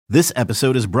This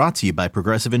episode is brought to you by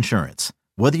Progressive Insurance.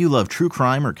 Whether you love true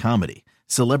crime or comedy,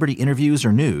 celebrity interviews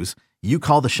or news, you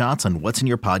call the shots on what's in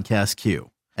your podcast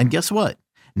queue. And guess what?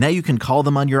 Now you can call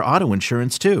them on your auto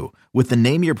insurance too with the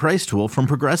Name Your Price tool from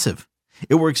Progressive.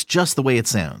 It works just the way it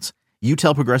sounds. You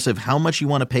tell Progressive how much you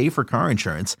want to pay for car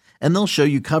insurance, and they'll show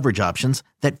you coverage options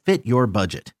that fit your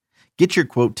budget. Get your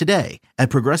quote today at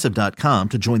Progressive.com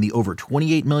to join the over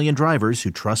 28 million drivers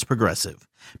who trust Progressive.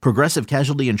 Progressive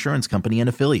Casualty Insurance Company and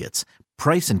Affiliates.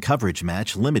 Price and coverage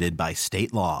match limited by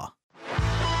state law.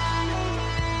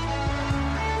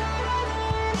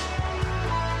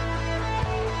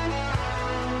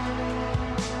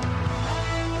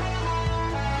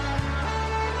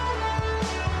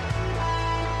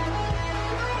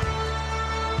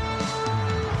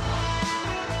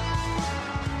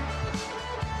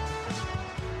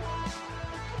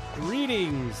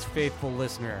 Greetings, faithful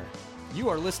listener. You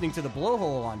are listening to the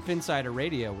Blowhole on Finsider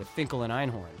Radio with Finkel and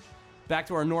Einhorn. Back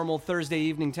to our normal Thursday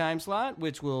evening time slot,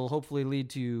 which will hopefully lead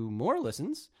to more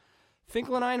listens.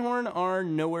 Finkel and Einhorn are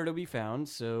nowhere to be found,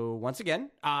 so once again,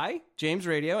 I, James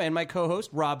Radio, and my co-host,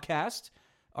 Rob Cast,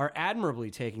 are admirably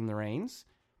taking the reins.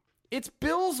 It's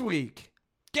Bills week.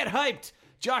 Get hyped.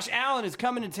 Josh Allen is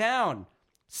coming to town.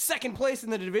 Second place in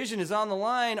the division is on the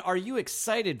line. Are you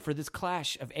excited for this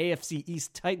clash of AFC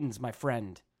East Titans, my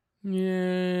friend? Yay.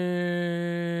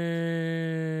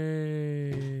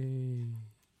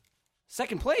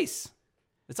 Second place.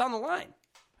 It's on the line.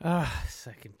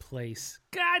 Second place.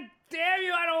 God damn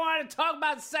you, I don't want to talk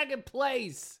about second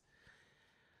place.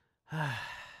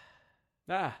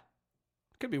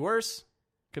 Could be worse.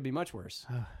 Could be much worse.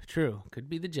 True. Could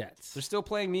be the Jets. They're still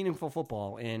playing meaningful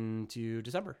football into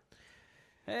December.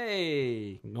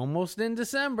 Hey. Almost in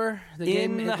December. The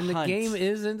game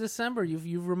is in December.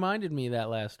 You've reminded me of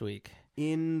that last week.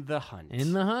 In the hunt.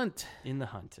 In the hunt. In the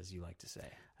hunt, as you like to say.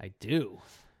 I do.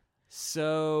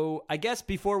 So, I guess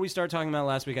before we start talking about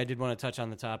last week, I did want to touch on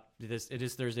the top. It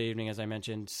is Thursday evening, as I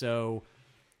mentioned. So,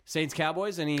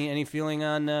 Saints-Cowboys, any feeling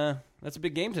on... that's a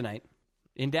big game tonight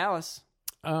in Dallas.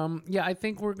 Yeah, I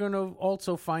think we're going to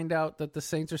also find out that the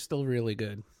Saints are still really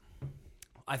good.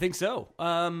 I think so.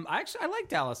 I like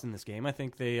Dallas in this game. I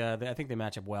think they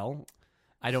match up well.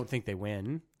 I don't think they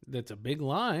win. It's a big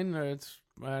line.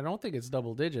 I don't think it's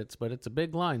double digits, but it's a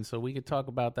big line. So we could talk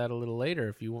about that a little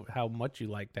later how much you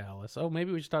like Dallas. Oh,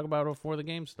 maybe we should talk about it before the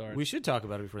game starts. We should talk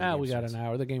about it before the game starts. We got an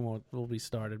hour. The game will be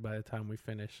started by the time we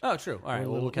finish. Oh, true. All right.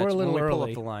 We'll catch when we pull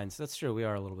up the lines. That's true. We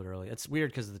are a little bit early. It's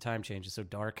weird because the time change is so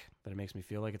dark that it makes me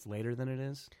feel like it's later than it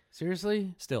is.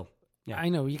 Seriously? Still. Yeah. I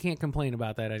know. You can't complain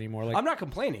about that anymore. I'm not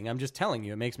complaining. I'm just telling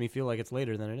you. It makes me feel like it's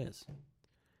later than it is.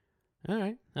 All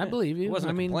right. I believe you. It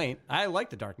wasn't a complaint. I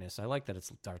like the darkness. I like that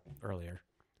it's dark earlier.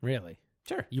 Really?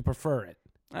 Sure. You prefer it?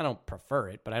 I don't prefer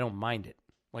it, but I don't mind it.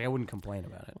 Like, I wouldn't complain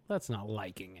about it. Well, that's not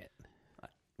liking it.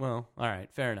 Well, all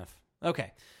right. Fair enough.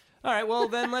 Okay. All right, well,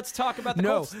 then let's talk about the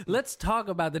Colts. Let's talk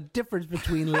about the difference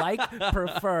between like,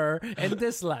 prefer, and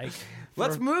dislike.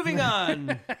 Moving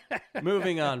on.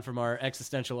 Moving on from our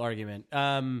existential argument.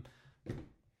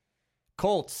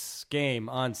 Colts game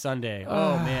on Sunday.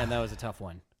 Oh, man, that was a tough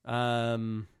one.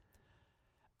 I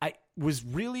was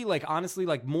really, honestly,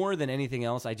 more than anything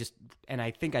else, I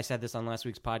think I said this on last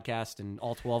week's podcast, and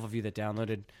all 12 of you that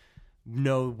downloaded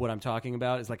know what I'm talking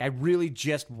about, is I really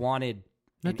just wanted...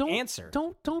 answer.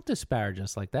 Don't disparage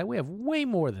us like that. We have way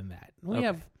more than that. We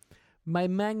have my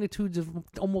magnitudes of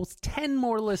almost 10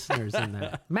 more listeners than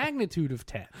that. Magnitude of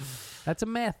 10. That's a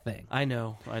math thing. I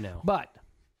know. But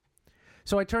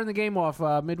so I turned the game off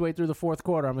midway through the fourth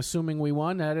quarter. I'm assuming we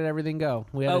won. How did everything go?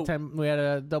 We had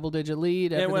a double-digit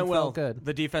lead. Everything went well. Felt good.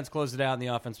 The defense closed it out, and the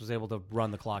offense was able to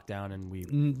run the clock down, and we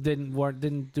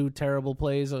didn't do terrible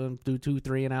plays, do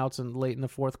 2-3 and outs and late in the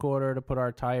fourth quarter to put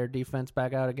our tired defense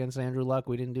back out against Andrew Luck.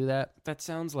 We didn't do that. That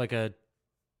sounds like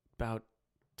about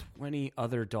 20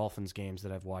 other Dolphins games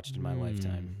that I've watched in my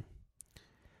lifetime.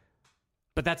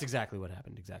 But that's exactly what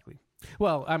happened. Exactly.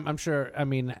 Well, I'm sure. I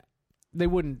mean, they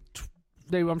wouldn't.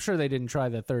 I'm sure they didn't try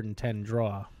the 3rd and 10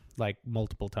 draw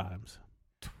multiple times.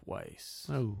 Twice.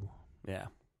 Oh, yeah,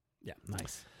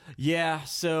 nice. Yeah.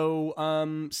 So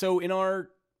in our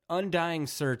undying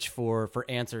search for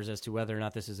answers as to whether or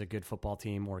not this is a good football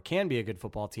team or can be a good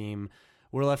football team,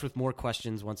 we're left with more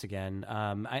questions once again.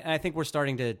 I think we're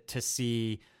starting to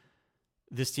see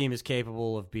this team is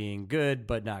capable of being good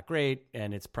but not great,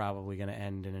 and it's probably going to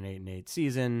end in an 8-8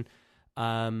 season.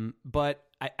 But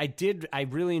I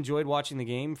really enjoyed watching the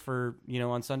game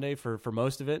on Sunday for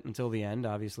most of it until the end,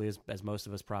 obviously, as most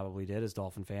of us probably did as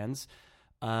Dolphin fans.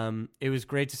 It was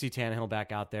great to see Tannehill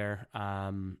back out there.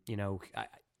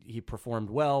 He performed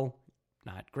well,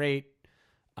 not great.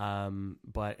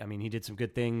 But I mean, he did some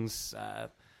good things.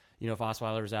 If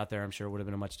Osweiler was out there, I'm sure it would have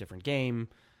been a much different game.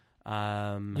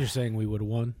 You're saying we would have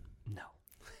won? No.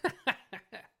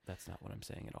 That's not what I'm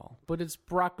saying at all. But it's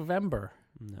Brock Vember.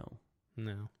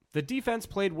 No. The defense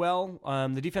played well.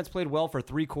 The defense played well for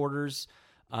 3 quarters.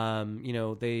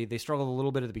 They struggled a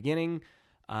little bit at the beginning,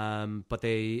 but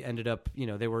they ended up,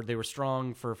 they were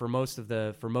strong for most of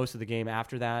the game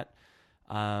after that.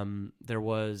 There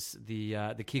was the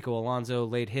Kiko Alonso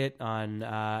late hit on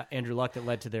Andrew Luck that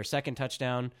led to their second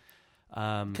touchdown.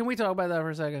 Can we talk about that for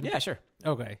a second? Yeah, sure.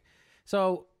 Okay.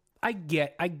 So I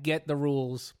get the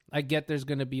rules. I get there's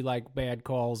going to be like bad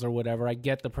calls or whatever. I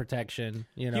get the protection.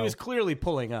 He was clearly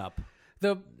pulling up.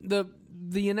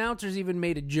 The announcers even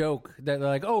made a joke that they're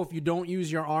like, oh, if you don't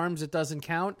use your arms, it doesn't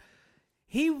count.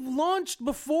 He launched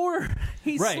before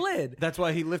he slid. That's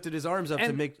why he lifted his arms up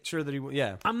to make sure that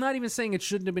yeah. I'm not even saying it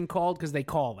shouldn't have been called because they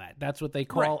call that. That's what they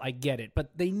call. Right. I get it.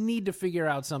 But they need to figure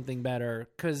out something better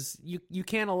because you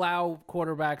can't allow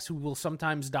quarterbacks who will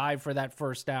sometimes dive for that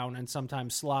first down and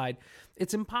sometimes slide.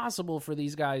 It's impossible for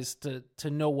these guys to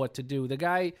know what to do. The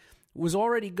guy was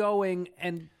already going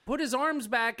and put his arms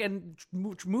back and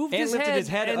moved and lifted his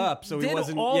head up so he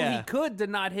wasn't all he could to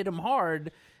not hit him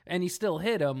hard. And he still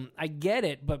hit him. I get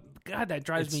it, but God, that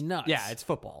drives me nuts. Yeah, it's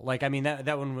football. Like, I mean,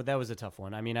 that was a tough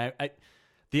one. I mean,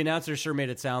 the announcer sure made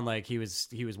it sound like he was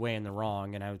weighing the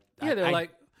wrong, and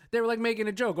they were like making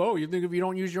a joke. Oh, you think if you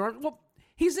don't use your arm, well,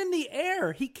 he's in the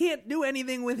air. He can't do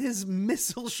anything with his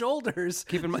missile shoulders.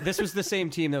 Keep in mind, this was the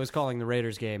same team that was calling the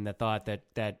Raiders game that thought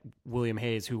that William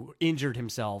Hayes, who injured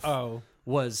himself,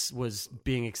 was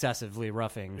being excessively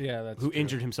roughing. Yeah, that's who true.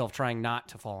 Injured himself trying not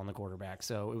to fall on the quarterback.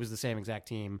 So it was the same exact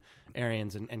team,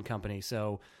 Arians and company.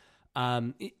 So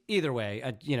either way,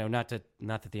 not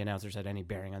that the announcers had any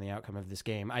bearing on the outcome of this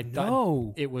game. I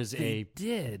thought it was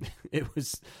it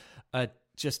was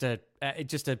just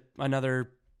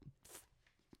another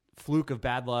fluke of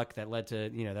bad luck that led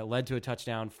to a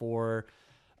touchdown for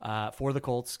the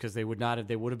Colts because they would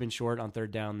have been short on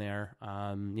third down there.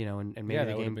 And maybe that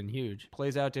the would game have been huge.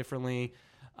 Plays out differently.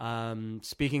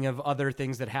 Speaking of other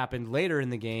things that happened later in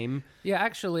the game. Yeah,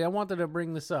 actually, I wanted to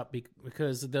bring this up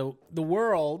because the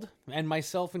world, and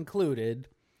myself included,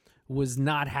 was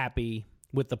not happy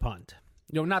with the punt.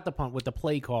 Not the punt, with the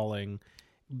play calling,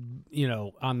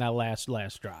 on that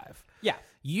last drive. Yeah.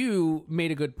 You made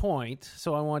a good point,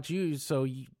 so I want you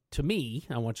to make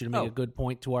a good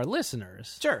point to our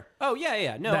listeners. Sure. Oh,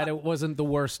 yeah. No, that it wasn't the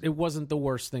worst. It wasn't the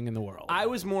worst thing in the world. I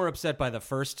was more upset by the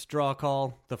first draw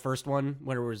call, the first one,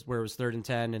 where it was 3rd and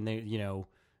 10,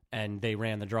 and they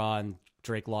ran the draw, and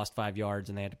Drake lost 5 yards,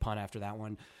 and they had to punt after that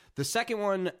one. The second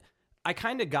one, I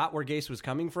kind of got where Gase was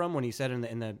coming from when he said in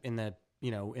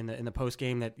the post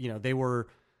game that they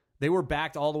were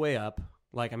backed all the way up.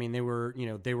 Like, I mean, they were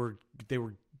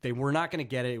not going to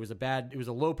get it. It was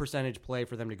a low percentage play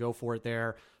for them to go for it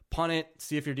there. Punt it,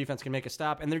 see if your defense can make a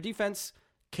stop. And their defense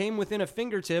came within a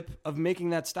fingertip of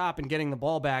making that stop and getting the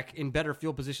ball back in better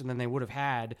field position than they would have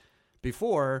had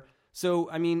before. So,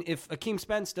 I mean, if Akeem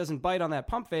Spence doesn't bite on that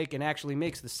pump fake and actually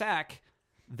makes the sack,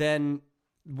 then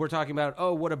we're talking about,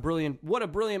 what a brilliant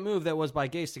move that was by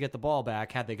Gase to get the ball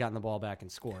back had they gotten the ball back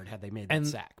and scored, had they made that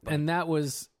sack. But that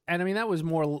was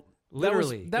more...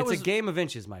 Literally, it's a game of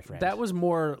inches, my friend. That was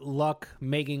more luck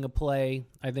making a play,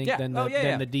 I think, than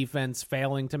the defense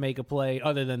failing to make a play.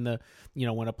 Other than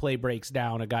when a play breaks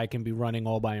down, a guy can be running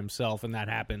all by himself, and that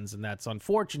happens, and that's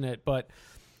unfortunate. But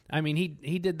I mean,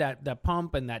 he did that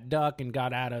pump and that duck and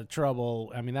got out of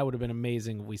trouble. I mean, that would have been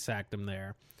amazing if we sacked him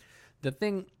there. The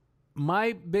thing,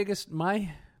 my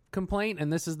complaint,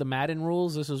 and this is the Madden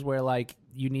rules. This is where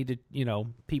you need to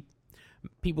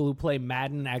people who play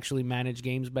Madden actually manage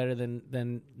games better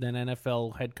than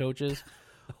NFL head coaches.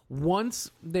 Once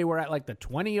they were at the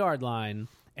 20-yard line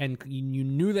and you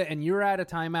knew that, and you're out of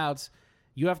timeouts,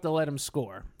 you have to let them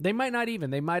score. They might,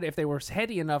 if they were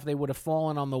heady enough, they would have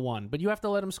fallen on the 1, but you have to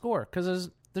let them score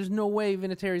because there's no way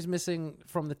Vinatieri's missing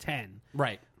from the 10.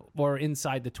 Right. Or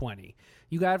inside the 20.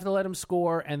 You have to let them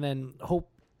score and then hope,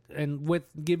 and with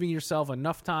giving yourself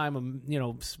enough time,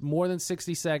 more than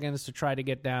 60 seconds to try to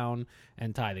get down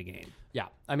and tie the game. Yeah.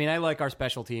 I mean, I like our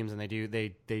special teams, and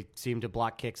they seem to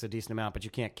block kicks a decent amount, but you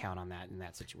can't count on that in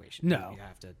that situation. No. You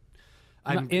have to.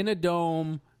 In a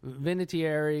dome,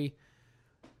 Vinatieri,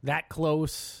 that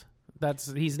close,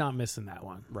 he's not missing that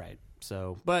one. Right.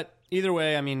 So, but either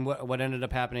way, I mean, what ended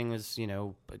up happening was,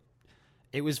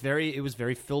 it was very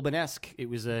Philbin-esque. It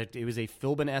was a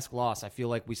Philbin-esque loss. I feel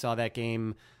like we saw that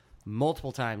game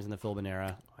multiple times in the Philbin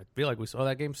era. I feel like we saw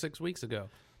that game 6 weeks ago.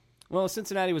 Well,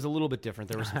 Cincinnati was a little bit different.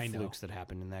 There were some flukes that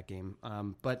happened in that game.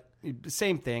 But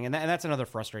same thing, and that's another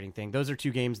frustrating thing. Those are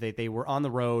two games they were on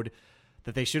the road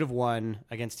that they should have won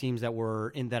against teams that are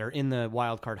in the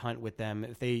wild card hunt with them.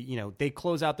 If they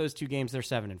close out those two games, they're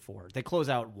 7-4. If they close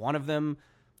out one of them,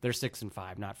 they're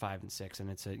 6-5, not 5-6. And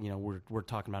it's we're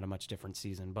talking about a much different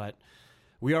season. But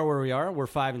we are where we are. We're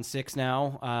 5-6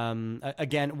 now.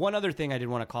 Again, one other thing I did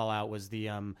want to call out was they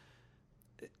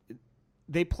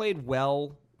played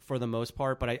well for the most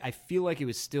part, but I feel like it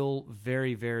was still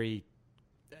very, very,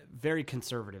 very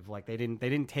conservative. Like they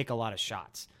didn't take a lot of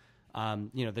shots.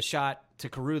 The shot to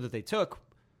Carew that they took,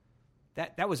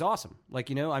 that was awesome.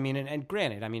 Like, and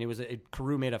granted,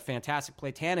 Carew made a fantastic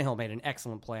play. Tannehill made an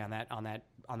excellent play on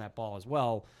that ball as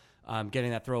well.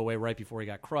 Getting that throwaway right before he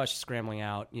got crushed, scrambling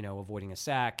out, avoiding a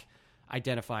sack,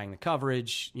 identifying the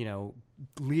coverage,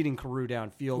 leading Carew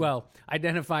downfield. Well,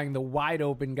 identifying the wide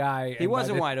open guy. He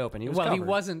wasn't wide open. He was covered. He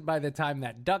wasn't by the time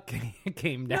that duck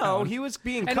came down. No, he was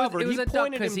being covered. He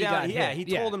pointed him down. He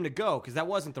told him to go because that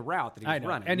wasn't the route that he was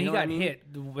running. And he got hit.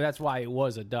 That's why it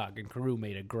was a duck, and Carew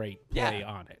made a great play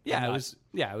on it. Yeah, it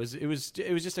was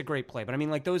just a great play. But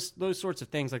like those sorts of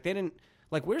things, like they didn't.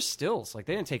 Like, where's Stills? Like,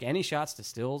 they didn't take any shots to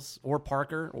Stills or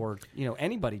Parker or,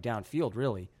 anybody downfield,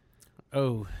 really.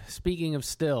 Oh, speaking of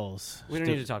Stills. We don't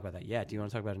need to talk about that yet. Do you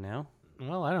want to talk about it now?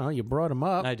 Well, I don't know. You brought him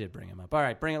up. I did bring him up. All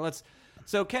right, bring it.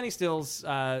 So, Kenny Stills,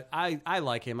 I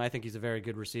like him. I think he's a very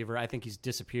good receiver. I think he's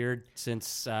disappeared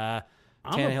since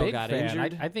Tannehill got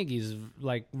injured. I think he's,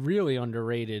 really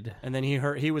underrated. And then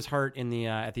he was hurt in the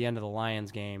at the end of the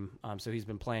Lions game, so he's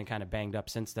been playing kind of banged up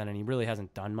since then, and he really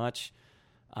hasn't done much.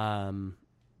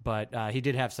 But he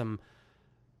did have some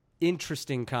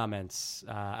interesting comments.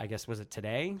 I guess, was it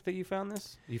today that you found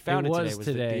this? You found it today. Was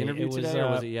it the interview today or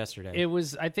was it yesterday?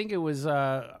 I think it was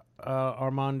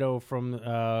Armando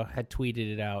had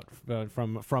tweeted it out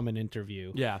from an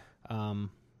interview. Yeah. Of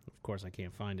course, I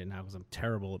can't find it now because I'm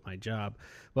terrible at my job.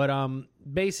 But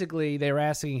basically, they were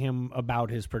asking him about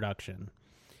his production.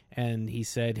 And he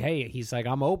said, he's like,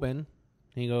 I'm open.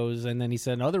 He goes, and then he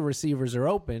said, other receivers are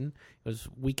open. He goes,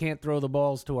 we can't throw the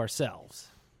balls to ourselves.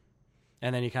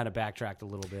 And then he kind of backtracked a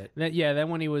little bit. Then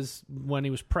when he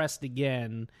was pressed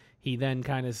again, he then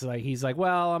kind of he's like,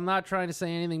 well, I'm not trying to say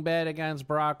anything bad against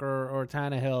Brock or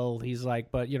Tannehill. He's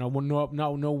like, but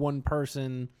no one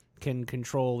person can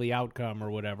control the outcome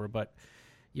or whatever. But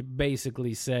you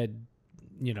basically said,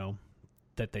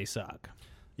 that they suck.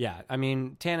 Yeah,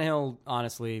 Tannehill,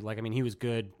 honestly, he was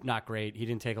good, not great. He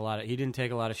didn't take a lot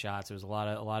of shots. There was a lot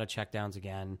of checkdowns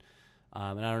again.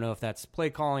 And I don't know if that's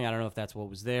play calling. I don't know if that's what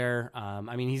was there.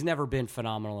 He's never been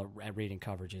phenomenal at reading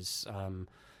coverages.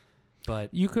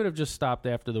 But you could have just stopped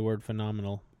after the word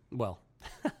phenomenal. Well,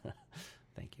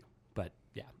 thank you. But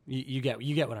yeah, you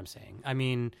get what I'm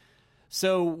saying.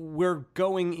 So we're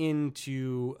going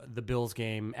into the Bills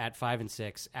game at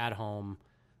 5-6 at home.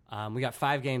 We got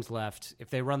 5 games left. If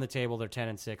they run the table, they're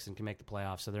 10-6 and can make the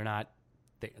playoffs. So they're not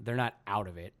out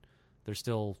of it. They're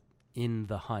still in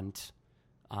the hunt.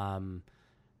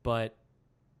 But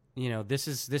this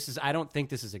is. I don't think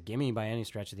this is a gimme by any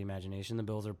stretch of the imagination. The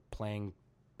Bills are playing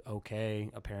okay,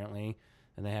 apparently,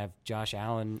 and they have Josh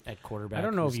Allen at quarterback. I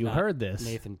don't know if you heard this,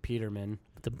 Nathan Peterman.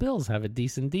 But the Bills have a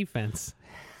decent defense.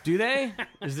 Do they?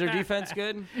 Is their defense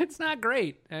good? It's not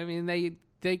great.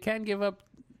 They can give up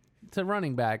to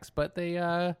running backs, but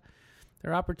they're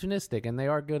opportunistic and they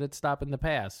are good at stopping the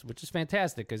pass, which is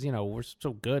fantastic because we're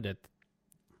so good at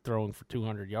throwing for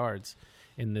 200 yards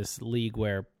in this league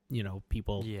where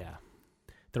people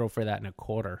throw for that in a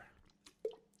quarter.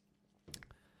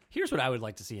 Here's what I would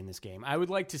like to see in this game. I would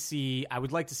like to see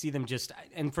them just,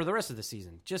 and for the rest of the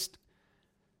season, just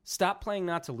stop playing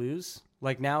not to lose.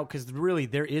 Like now, because really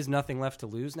there is nothing left to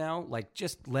lose now. Like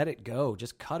just let it go.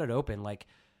 Just cut it open. Like.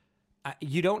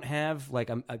 You don't have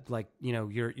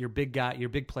your big guy, your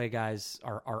big play guys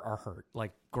are hurt.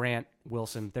 Like Grant,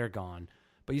 Wilson, they're gone.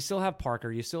 But you still have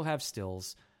Parker. You still have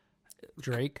Stills,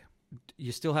 Drake.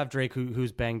 You still have Drake,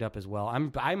 who's banged up as well.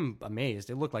 I'm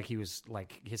amazed. It looked like he was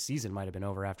his season might have been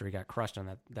over after he got crushed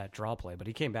on that draw play. But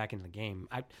he came back into the game.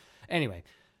 Anyway,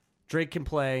 Drake can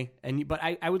play, but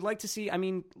I would like to see.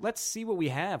 Let's see what we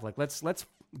have. Like let's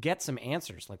get some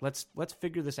answers. Like let's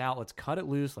figure this out. Let's cut it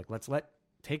loose. Like let's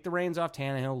take the reins off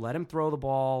Tannehill, let him throw the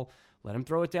ball, let him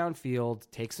throw it downfield,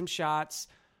 take some shots,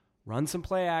 run some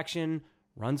play action,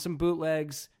 run some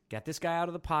bootlegs, get this guy out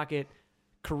of the pocket.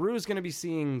 Carew is going to be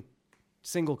seeing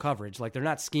single coverage. Like they're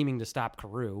not scheming to stop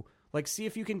Carew. Like see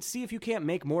if you can't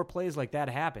make more plays like that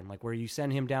happen, like where you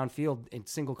send him downfield in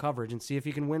single coverage and see if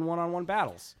you can win one-on-one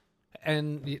battles.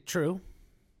 And true.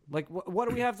 Like what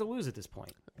do we have to lose at this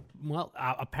point? Well,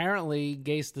 apparently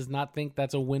Gase does not think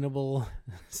that's a winnable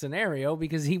scenario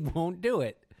because he won't do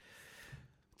it.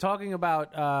 Talking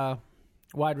about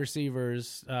wide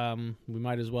receivers, we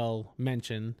might as well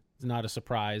mention, it's not a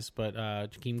surprise, but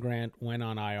Jakeem Grant went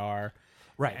on IR.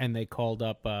 Right. And they called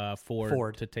up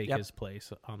Ford to take his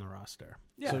place on the roster.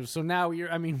 Yeah. So now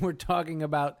we're talking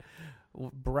about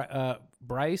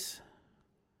Bryce?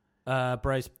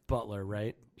 Bryce Butler,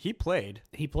 right? He played.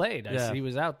 He played. Yeah. He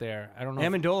was out there. I don't know.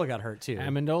 Amendola got hurt too.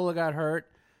 Amendola got hurt.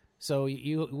 So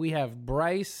we have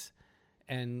Bryce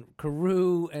and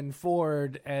Carew and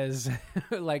Ford as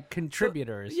like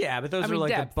contributors. But those are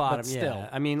like depth, the bottom. but still. Yeah,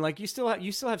 I mean, like you still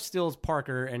have Stills,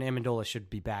 Parker, and Amendola should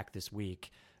be back this week.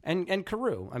 And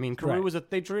Carew. I mean, Carew was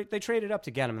they traded up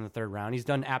to get him in the third round. He's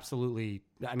done absolutely.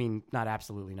 I mean, not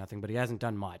absolutely nothing, but he hasn't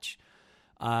done much.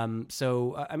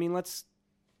 So I mean, let's.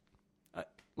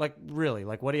 Like really,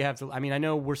 like what do you have to? I mean, I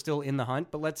know we're still in the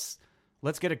hunt, but let's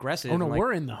get aggressive. Oh no,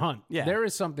 we're in the hunt. Yeah, there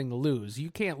is something to lose.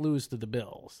 You can't lose to the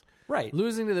Bills. Right,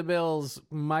 losing to the Bills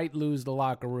might lose the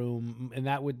locker room, and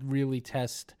that would really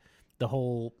test the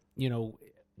whole,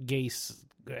 Gase,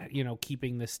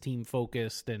 keeping this team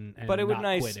focused and but it would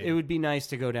quitting. It would be nice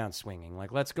to go down swinging.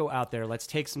 Like let's go out there, let's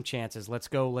take some chances. Let's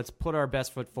put our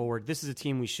best foot forward. This is a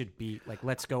team we should beat. Like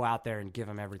let's go out there and give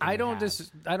them everything. I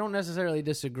don't necessarily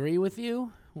disagree with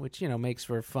you, which makes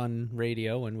for fun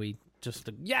radio, and we just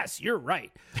yes, you're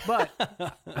right. But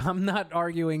I'm not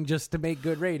arguing just to make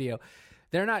good radio.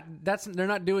 They're not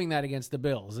doing that against the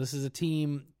Bills. This is a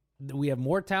team. We have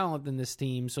more talent than this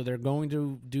team, so they're going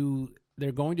to do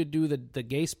the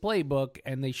Gase playbook,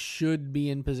 and they should be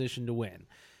in position to win.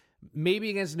 Maybe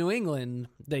against New England,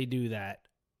 they do that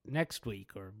next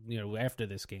week or after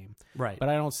this game. Right. But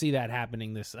I don't see that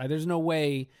happening there's no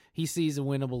way he sees a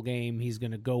winnable game. He's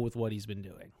going to go with what he's been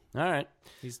doing. All right.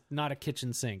 He's not a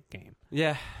kitchen sink game.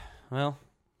 Yeah.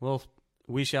 Well,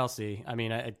 we shall see. I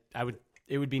mean,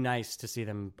 it would be nice to see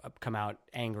them come out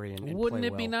angry and wouldn't play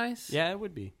it be nice? Yeah, it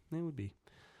would be. It would be.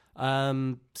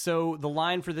 So the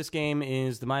line for this game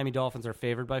is the Miami Dolphins are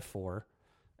favored by 4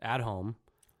 at home.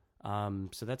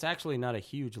 So that's actually not a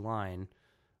huge line.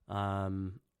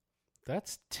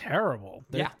 That's terrible.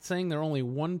 They're saying they're only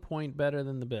 1 point better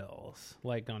than the Bills,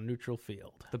 like on neutral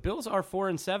field. The Bills are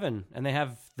 4-7, and they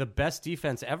have the best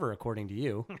defense ever, according to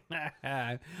you.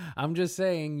 I'm just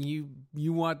saying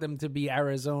you want them to be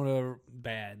Arizona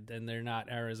bad, and they're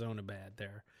not Arizona bad.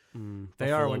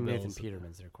 They are when Nathan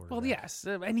Peterman's their quarterback. Well, yes,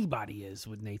 anybody is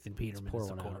with Nathan Peterman as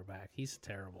a quarterback. He's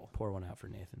terrible. Pour one out for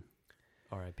Nathan.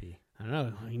 R.I.P. I don't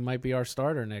know. He might be our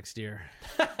starter next year.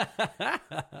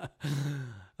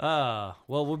 Well,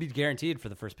 we'll be guaranteed for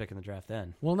the first pick in the draft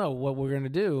then. Well, no. What we're going to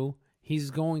do,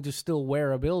 he's going to still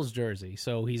wear a Bills jersey.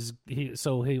 So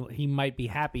he might be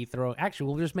happy throwing. Actually,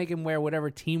 we'll just make him wear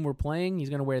whatever team we're playing. He's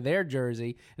going to wear their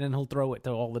jersey, and then he'll throw it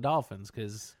to all the Dolphins.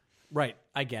 Right.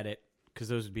 I get it. Because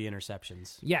those would be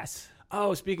interceptions. Yes.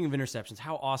 Oh, speaking of interceptions,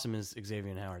 how awesome is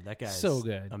Xavier Howard? That guy is so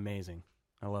good. Amazing.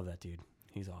 I love that dude.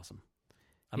 He's awesome.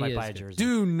 I might buy a jersey.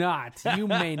 Do not. You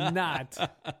may not.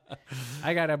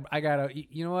 I gotta.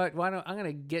 You know what? I'm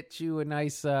gonna get you a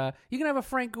nice. You can have a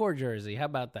Frank Gore jersey. How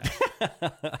about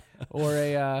that? Or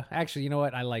a. Actually, you know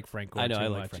what? I like Frank Gore. I know. Too I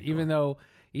like much. Frank Gore.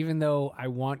 Even though I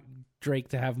want Drake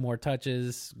to have more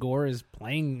touches, Gore is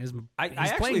playing.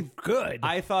 Playing good.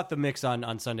 I thought the mix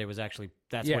on Sunday was actually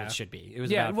that's what it should be. It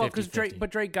was about 50-50.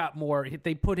 Drake got more.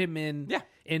 They put him in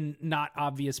not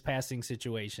obvious passing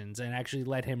situations and actually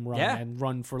let him run and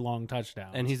run for long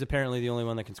touchdowns. And he's apparently the only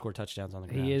one that can score touchdowns on the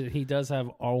ground. He does have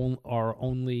our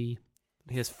only.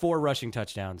 He has 4 rushing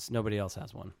touchdowns. Nobody else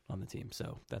has one on the team,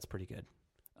 so that's pretty good.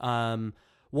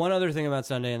 One other thing about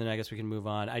Sunday, and then I guess we can move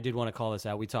on. I did want to call this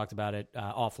out. We talked about it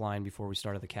offline before we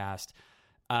started the cast.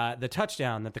 The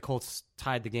touchdown that the Colts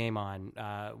tied the game on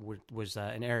was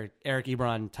an Eric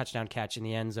Ebron touchdown catch in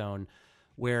the end zone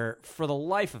where, for the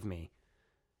life of me,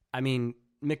 I mean,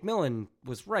 McMillan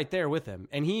was right there with him,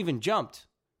 and he even jumped.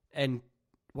 And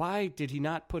why did he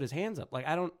not put his hands up? Like,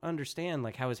 I don't understand,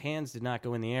 like, how his hands did not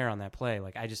go in the air on that play.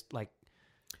 Like, I just, like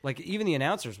even the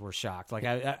announcers were shocked. Like,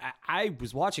 I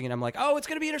was watching it, I'm like, oh, it's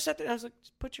going to be intercepted. I was like,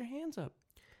 just put your hands up.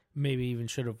 Maybe even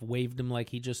should have waved him like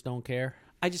he just don't care.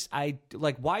 I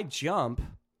like, why jump?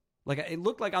 Like, it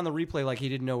looked like on the replay, like he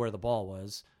didn't know where the ball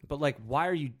was. But, like,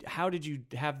 how did you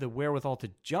have the wherewithal to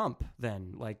jump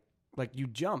then? Like you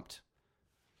jumped.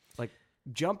 Like,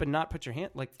 jump and not put your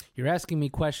hand, like. You're asking me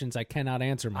questions I cannot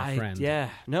answer, my friend. Yeah.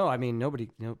 No, I mean, nobody.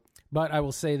 Nope. But I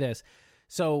will say this.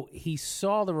 So he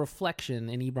saw the reflection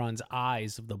in Ebron's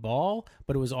eyes of the ball,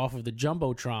 but it was off of the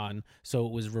Jumbotron, so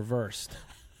it was reversed.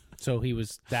 So he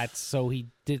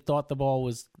thought the ball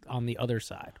was on the other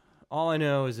side. All I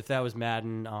know is if that was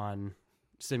Madden on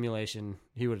simulation,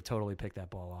 he would have totally picked that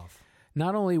ball off.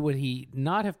 Not only would he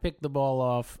not have picked the ball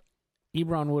off,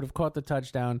 Ebron would have caught the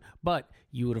touchdown, but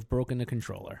you would have broken the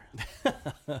controller.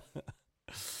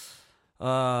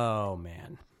 Oh,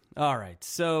 man. All right,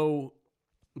 so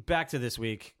back to this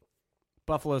week.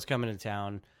 Buffalo's coming to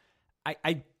town.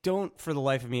 I don't, for the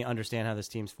life of me, understand how this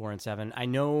team's 4-7. I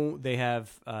know they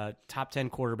have a top 10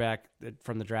 quarterback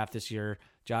from the draft this year,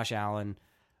 Josh Allen,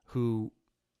 who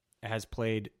has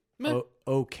played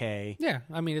okay. Yeah,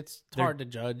 I mean, it's hard to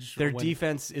judge. Their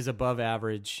defense is above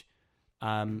average.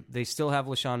 They still have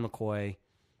LaShawn McCoy.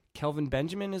 Kelvin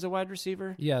Benjamin is a wide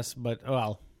receiver? Yes, but,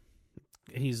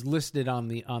 he's listed on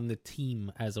the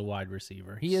team as a wide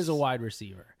receiver. He is a wide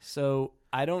receiver. So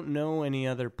I don't know any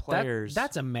other players.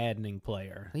 That's a maddening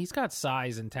player. He's got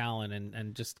size and talent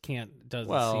and just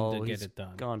doesn't seem to get it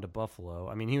done. Gone to Buffalo.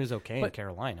 I mean, he was okay in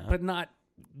Carolina.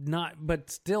 But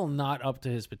still not up to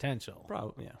his potential.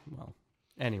 Probably, yeah. Well,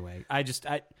 anyway, I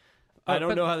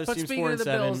don't know how this team's 4-7. Speaking of the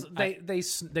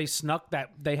Bills, they snuck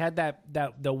that. They had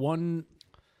the one,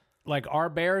 like, our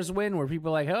Bears win where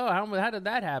people are like, oh, how did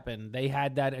that happen? They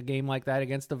had a game like that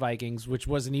against the Vikings, which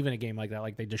wasn't even a game like that.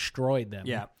 Like, they destroyed them.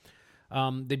 Yeah.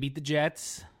 They beat the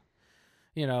Jets,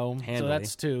 Handily. So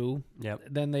that's 2. Yep.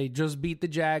 Then they just beat the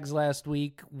Jags last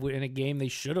week in a game they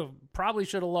probably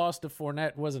should have lost if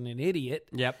Fournette wasn't an idiot.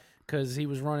 Yep. Because he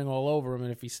was running all over him,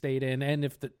 and if he stayed in, and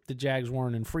if the Jags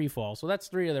weren't in free fall. So that's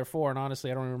 3 of their 4, and honestly,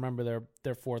 I don't even remember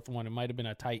their fourth one. It might have been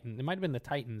a Titan. It might have been the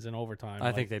Titans in overtime.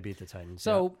 I think they beat the Titans.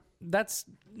 So that's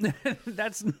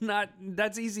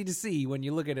easy to see when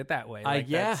you look at it that way. Like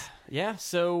yeah.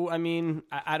 So I mean,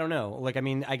 I don't know. Like, I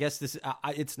mean, I guess this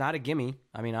it's not a gimme.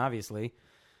 I mean, obviously,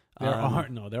 there are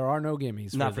no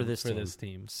gimmies. Not for this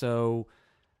team. So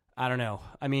I don't know.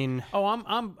 I mean,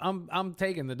 I'm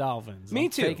taking the Dolphins. Me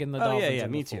too. Taking the Dolphins. Yeah,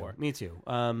 me too. Me too.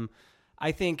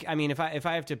 I think. I mean, if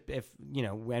I have to,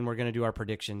 when we're going to do our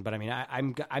prediction, but I mean,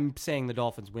 I'm saying the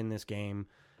Dolphins win this game.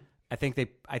 I think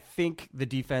the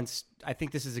defense. I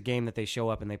think this is a game that they show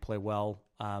up and they play well,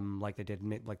 like they did,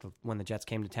 when the Jets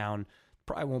came to town.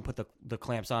 Probably won't put the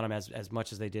clamps on them as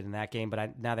much as they did in that game.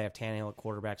 But now they have Tannehill at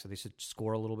quarterback, so they should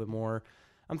score a little bit more.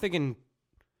 I'm thinking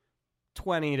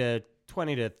 20 to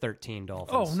 13 Dolphins.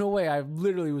 Oh no way! I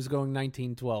literally was going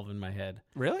 19-12 in my head.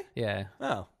 Really? Yeah.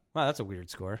 Oh wow, that's a weird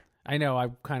score. I know. I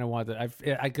kind of want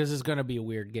that. Because it's going to be a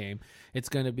weird game. It's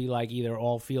going to be like either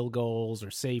all field goals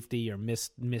or safety or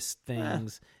missed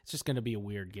things. It's just going to be a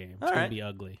weird game. It's going to be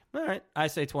ugly. All right. I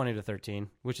say 20 to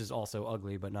 13, which is also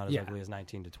ugly, but not as ugly as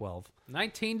 19 to 12.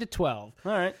 19 to 12.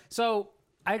 All right. So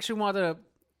I actually want to,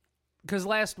 because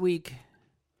last week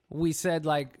we said,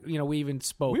 like, we even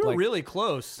spoke. We were really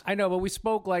close. I know, but we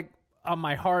spoke like, on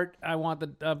my heart, I want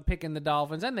picking the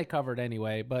Dolphins, and they covered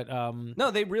anyway. But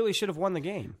no, they really should have won the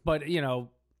game. But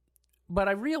but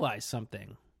I realized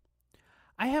something.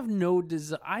 I have no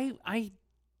desire. I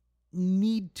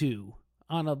need to,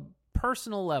 on a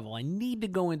personal level, I need to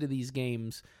go into these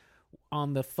games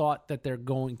on the thought that they're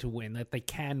going to win, that they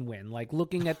can win. Like,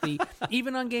 looking at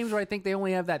even on games where I think they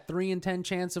only have that 3 in 10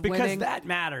 chance of winning. Because that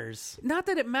matters. Not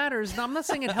that it matters. No, I'm not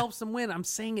saying it helps them win. I'm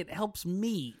saying it helps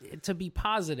me to be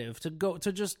positive,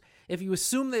 if you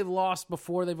assume they've lost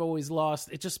before they've always lost,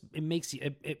 it makes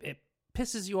you, it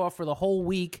pisses you off for the whole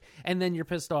week, and then you're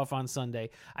pissed off on Sunday.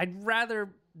 I'm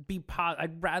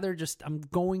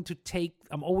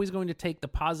always going to take the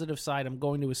positive side. I'm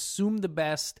going to assume the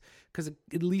best, because it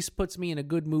at least puts me in a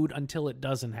good mood until it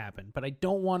doesn't happen. But I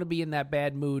don't want to be in that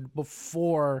bad mood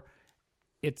before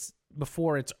it's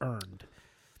earned.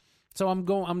 So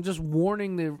I'm just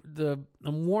warning the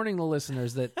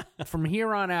listeners that from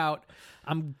here on out,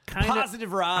 I'm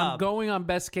positive Rob. I'm going on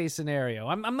best case scenario.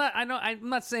 I'm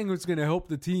not saying it's going to help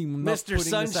the team. Mr.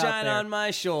 Sunshine on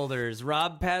my shoulders,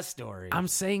 Rob Pastore. I'm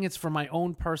saying it's for my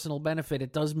own personal benefit.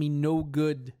 It does me no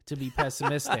good to be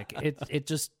pessimistic. It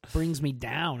just brings me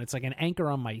down. It's like an anchor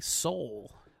on my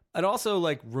soul. It also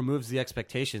removes the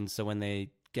expectations. So when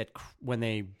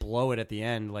they blow it at the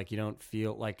end, you don't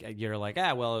feel like you're like,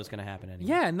 it was going to happen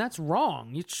anyway. Yeah, and that's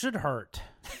wrong. It should hurt.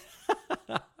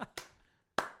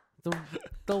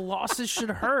 The losses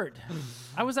should hurt.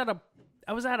 I was at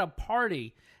a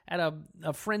party at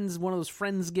a friend's, one of those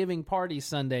Friendsgiving parties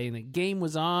Sunday, and the game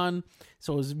was on,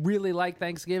 so it was really like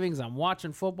Thanksgiving. I'm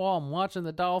watching football, I'm watching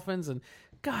the Dolphins, and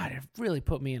God, it really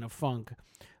put me in a funk.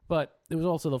 But it was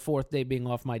also the 4th day being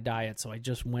off my diet, so I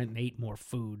just went and ate more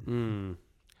food.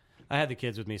 I had the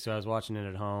kids with me, so I was watching it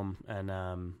at home,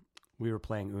 and we were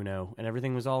playing Uno, and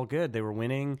everything was all good. They were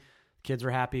winning. Kids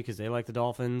were happy because they like the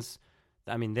Dolphins.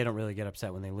 I mean, they don't really get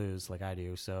upset when they lose like I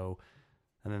do, so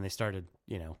And then they started,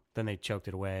 then they choked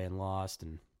it away and lost,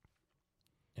 and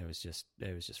it was just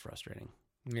frustrating.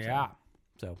 Yeah.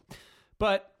 So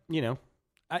but,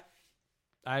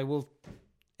 I will.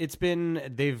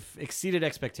 They've exceeded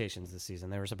expectations this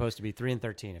season. They were supposed to be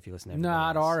 3-13 if you listen to everybody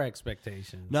Not else. our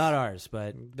expectations. Not ours,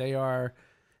 but they're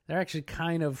actually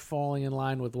kind of falling in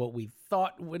line with what we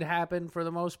thought would happen for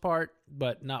the most part,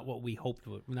 but not what we hoped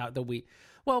would. Not the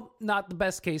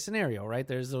best case scenario, right?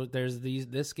 There's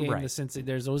this game, right. the Cincy,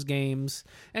 there's those games,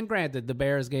 and granted, the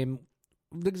Bears game's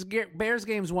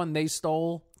one they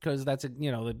stole because that's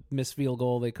the missed field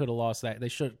goal. They could have lost that. They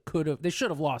should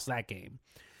have lost that game.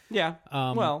 Yeah.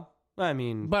 But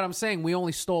I'm saying we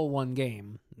only stole one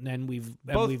game, and we've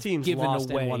teams given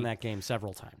lost away. And won that game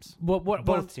several times.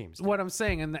 Both teams. What I'm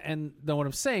saying, and what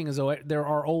I'm saying is, though, there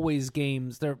are always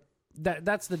games there.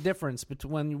 That's the difference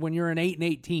between when you're an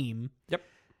 8-8 team. Yep.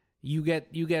 You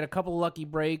get a couple lucky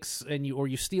breaks, and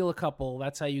you steal a couple.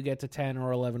 That's how you get to 10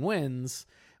 or 11 wins,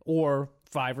 or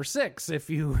 5 or 6 if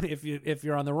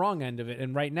you're on the wrong end of it.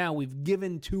 And right now we've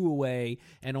given 2 away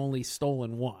and only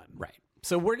stolen 1. Right.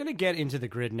 So we're going to get into the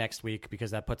grid next week because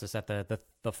that puts us at the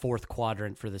fourth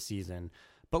quadrant for the season.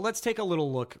 But let's take a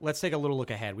little look. Let's take a little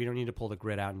look ahead. We don't need to pull the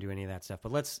grid out and do any of that stuff.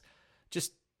 But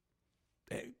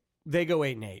they go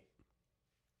 8-8,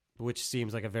 which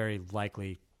seems like a very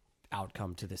likely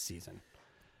outcome to this season.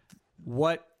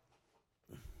 What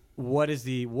is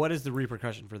the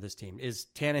repercussion for this team? Is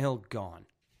Tannehill gone?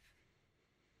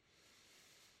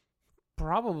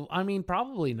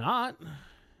 Probably not.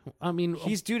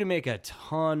 He's due to make a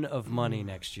ton of money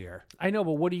next year. I know,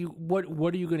 but what are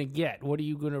you going to get? What are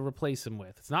you going to replace him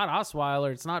with? It's not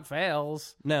Osweiler. It's not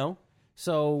Fales. No.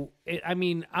 So,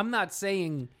 I'm not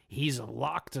saying he's a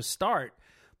lock to start,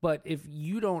 but if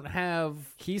you don't have...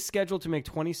 He's scheduled to make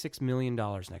 $26 million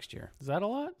next year. Is that a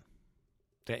lot?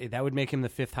 That would make him the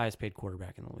 5th highest paid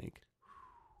quarterback in the league.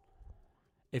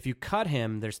 If you cut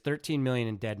him, there's $13 million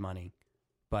in dead money,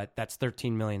 but that's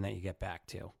 $13 million that you get back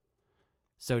too.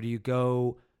 So do you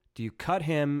cut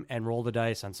him and roll the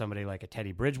dice on somebody like a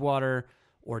Teddy Bridgewater,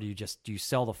 or do you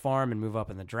sell the farm and move up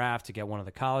in the draft to get one of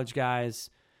the college guys?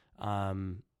 What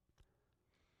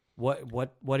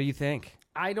do you think?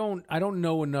 I don't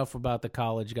know enough about the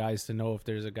college guys to know if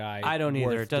there's a guy. I don't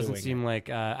either. It doesn't seem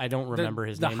like I don't remember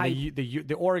his name.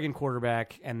 The Oregon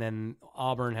quarterback, and then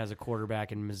Auburn has a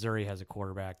quarterback, and Missouri has a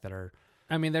quarterback that are.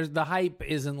 There's the hype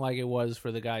isn't like it was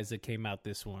for the guys that came out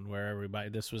this one, where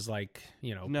this was like,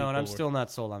 No, and I'm still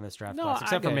not sold on this draft class,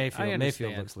 except for Mayfield.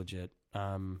 Mayfield looks legit.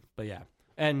 But yeah.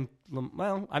 And,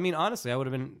 honestly, I would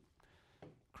have been,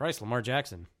 Lamar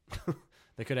Jackson.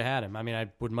 They could have had him. I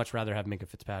would much rather have Minka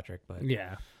Fitzpatrick, but.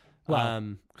 Yeah.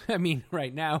 Well,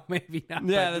 right now, maybe not.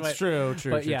 Yeah, that's true. But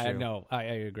true, yeah, true. no, I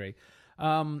agree.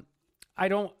 I'm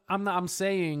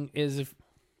saying is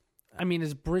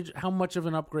how much of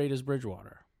an upgrade is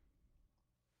Bridgewater?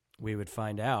 We would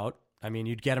find out.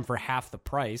 You'd get him for half the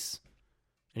price,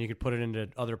 and you could put it into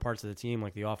other parts of the team,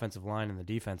 like the offensive line and the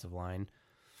defensive line.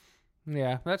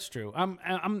 Yeah, that's true. I'm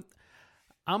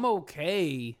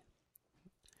okay.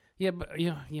 Yeah, but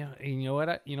yeah. You know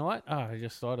what? Oh, I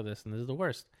just thought of this, and this is the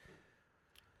worst.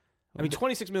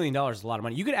 $26 million is a lot of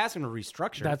money. You could ask him to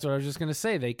restructure. That's what I was just going to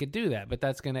say. They could do that, but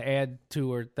that's going to add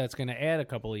a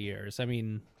couple of years.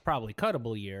 Probably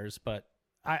cuttable years, but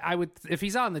I would, if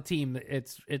he's on the team,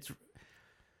 it's.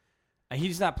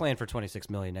 He's not playing for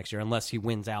 $26 million next year unless he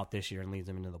wins out this year and leads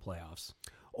them into the playoffs,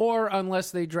 or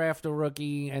unless they draft a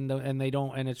rookie and they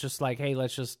don't, and it's just like, hey,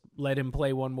 let's just let him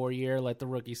play one more year, let the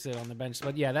rookie sit on the bench.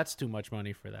 But yeah, that's too much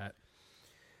money for that.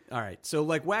 All right, so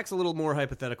wax a little more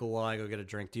hypothetical while I go get a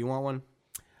drink. Do you want one?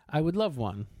 I would love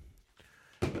one.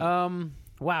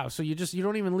 Wow, so you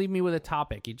don't even leave me with a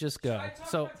topic. You just go.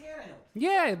 So about Tannehill?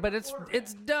 Yeah, but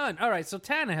it's done. All right, so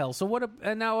Tannehill. So what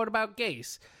about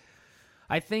Gase?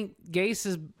 I think Gase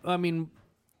is,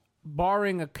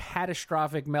 barring a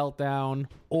catastrophic meltdown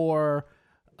or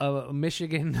a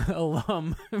Michigan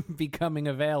alum becoming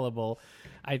available,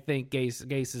 I think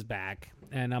Gase is back,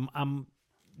 and I'm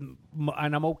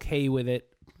okay with it.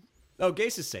 Oh,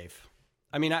 Gase is safe.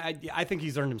 I think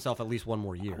he's earned himself at least one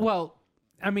more year. Well,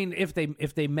 if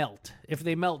they melt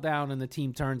down and the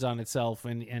team turns on itself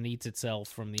and eats itself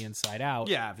from the inside out.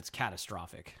 Yeah, if it's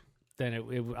catastrophic,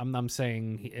 then I'm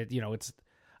saying it's.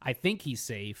 I think he's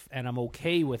safe, and I'm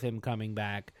okay with him coming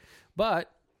back.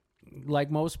 But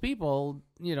like most people,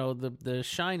 the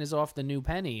shine is off the new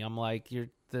penny. I'm like,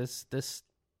 this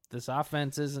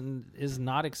offense is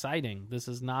not exciting. This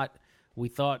is not. We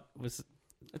thought was.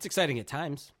 It's exciting at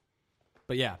times.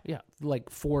 But yeah, like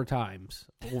 4 times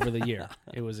over the year,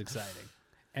 it was exciting,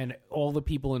 and all the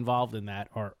people involved in that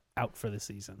are out for the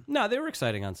season. No, they were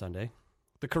exciting on Sunday.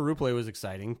 The Carew play was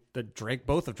exciting.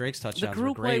 Both of Drake's touchdowns were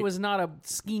great. The Carew play was not a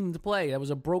schemed play. That was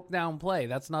a broke down play.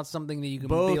 That's not something that you can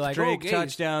be like, Drake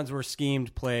touchdowns were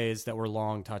schemed plays that were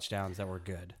long touchdowns that were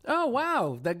good. Oh,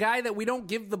 wow. The guy that we don't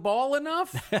give the ball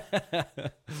enough?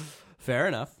 Fair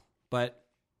enough. But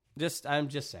I'm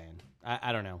just saying.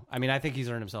 I don't know. I mean, I think he's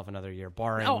earned himself another year,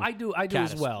 barring... Oh, I do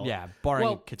as well. Yeah,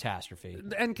 barring catastrophe.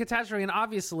 And catastrophe, and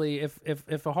obviously, if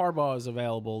a Harbaugh is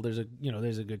available, there's a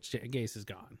good Gase is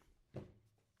gone.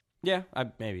 Yeah,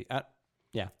 maybe.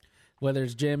 Yeah. Whether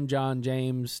it's Jim, John,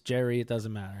 James, Jerry, it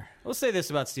doesn't matter. We'll say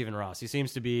this about Stephen Ross. He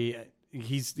seems to be...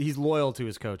 He's loyal to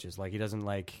his coaches. Like, he doesn't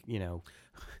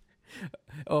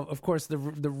Oh, of course, the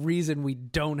reason we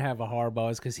don't have a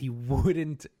Harbaugh is because he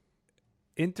wouldn't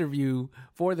interview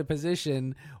for the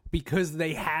position because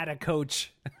they had a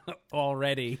coach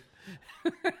already.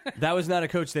 That was not a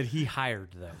coach that he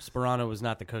hired, though. Sperano was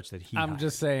not the coach that he hired. I'm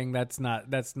just saying that's not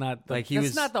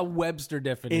the Webster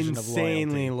definition of loyalty.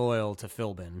 Insanely loyal to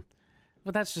Philbin.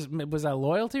 But was that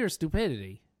loyalty or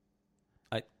stupidity?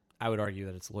 I would argue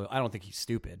that it's loyal. I don't think he's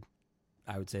stupid.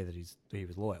 I would say that he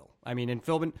was loyal. I mean, in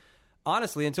Philbin,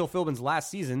 honestly, until Philbin's last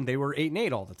season, they were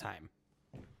 8-8 all the time.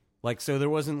 Like, so there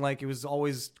wasn't it was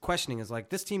always questioning. It's like,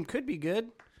 this team could be good.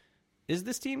 Is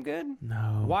this team good?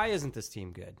 No. Why isn't this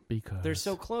team good? Because they're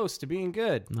so close to being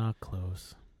good. Not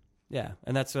close. Yeah,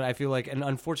 and that's what I feel like. And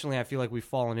unfortunately, I feel like we've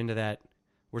fallen into that.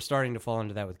 We're starting to fall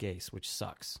into that with Gase, which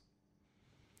sucks.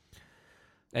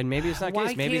 And maybe it's not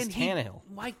Gase. Maybe it's Tannehill.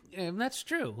 That's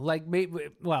true. Like, maybe.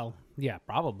 Well, yeah,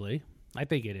 probably. I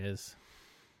think it is.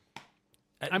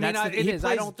 I mean, it is.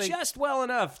 I don't think just well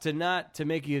enough to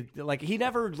make you like. He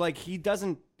never he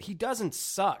doesn't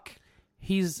suck.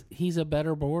 He's a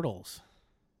better Bortles.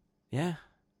 Yeah.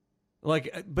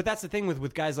 But that's the thing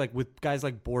with guys like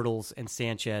Bortles and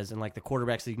Sanchez and like the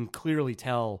quarterbacks that you can clearly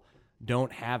tell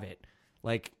don't have it.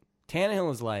 Like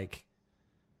Tannehill is like,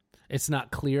 it's not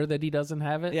clear that he doesn't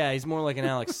have it. Yeah, he's more like an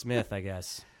Alex Smith, I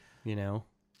guess. You know.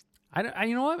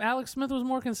 You know what? Alex Smith was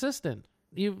more consistent.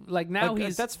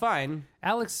 That's fine.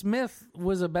 Alex Smith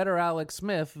was a better Alex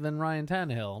Smith than Ryan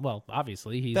Tannehill. Well,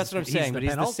 obviously that's what I'm saying. But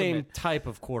he's the same type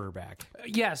of quarterback.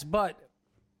 Yes, but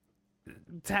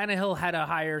Tannehill had a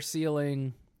higher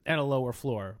ceiling and a lower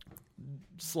floor.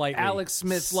 Slightly. Alex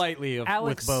Smith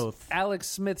with both. Alex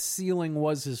Smith's ceiling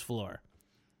was his floor.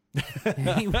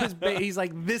 He's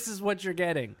like, this is what you're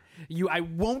getting. I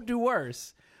won't do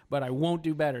worse, but I won't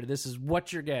do better. This is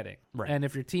what you're getting. Right. And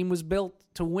if your team was built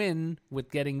to win with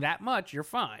getting that much, you're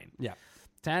fine. Yeah.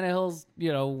 Tannehill's,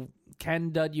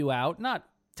 can dud you out. Not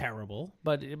terrible,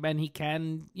 and he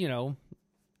can,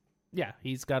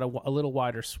 he's got a little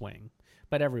wider swing.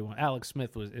 But Alex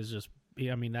Smith is just,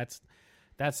 I mean, that's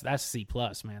C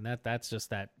plus, man. That's just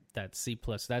that C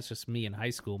plus. That's just me in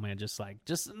high school, man. Just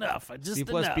enough. C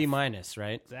plus enough. B minus,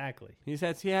 right? Exactly. He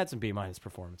had some B minus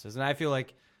performances, and I feel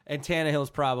like, and Tannehill's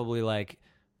probably like,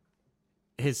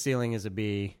 his ceiling is a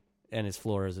B and his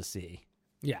floor is a C.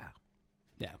 Yeah.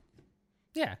 Yeah.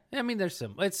 Yeah. I mean, it's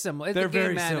similar. It's They're a game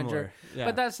very manager. Similar. Yeah.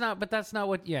 But that's not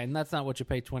what. Yeah, and that's not what you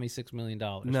pay $26 million.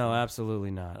 No, for.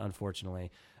 absolutely not. Unfortunately,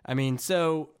 I mean,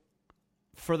 so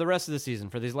for the rest of the season,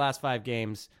 for these last 5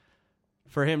 games,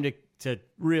 for him to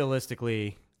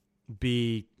realistically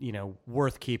be,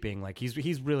 worth keeping, like he's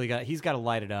got to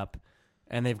light it up,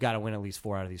 and they've got to win at least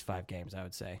 4 out of these 5 games, I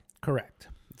would say. Correct.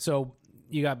 So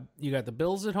you got the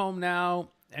Bills at home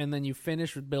now, and then you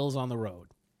finish with Bills on the road.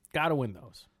 Got to win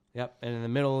those. Yep. And in the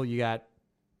middle, you got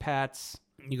Pats.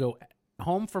 You go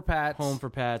home for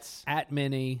Pats, at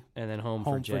Minnie, and then home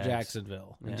for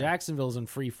Jacksonville. Yeah. And Jacksonville's in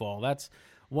free fall. That's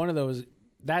one of those.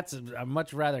 I'd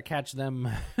much rather catch them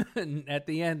at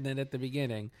the end than at the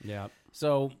beginning. Yeah.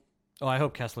 So, I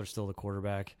hope Kessler's still the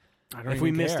quarterback. If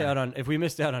we missed out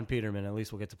on Peterman, at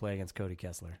least we'll get to play against Cody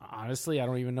Kessler. Honestly, I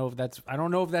don't even know if that's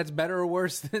better or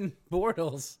worse than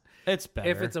Bortles. It's better.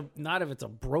 If it's a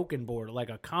broken Bortles, like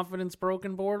a confidence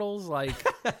broken Bortles, like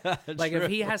if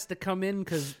he has to come in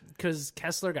because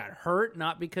Kessler got hurt,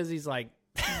 not because he's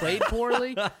played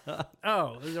poorly,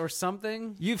 or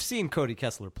something. You've seen Cody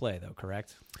Kessler play though,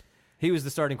 correct? He was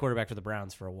the starting quarterback for the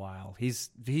Browns for a while.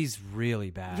 He's really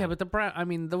bad. Yeah, but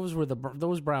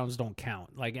those Browns don't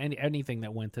count. Like anything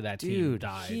that went to that team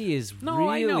died. He is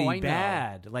really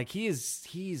bad. Like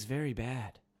he's very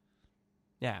bad.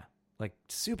 Yeah, like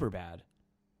super bad.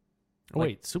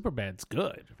 Wait, Superbad's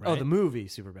good, right? Oh, the movie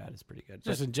Superbad is pretty good.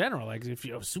 Just in general, like if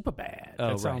you're Superbad,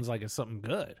 that sounds like it's something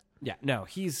good. Yeah, no,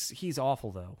 he's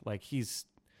awful though. Like he's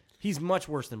much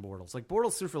worse than Bortles. Like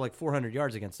Bortles threw for 400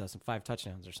 yards against us and 5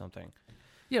 touchdowns or something.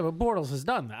 Yeah, but Bortles has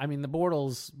done that. I mean, the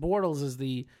Bortles is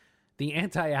the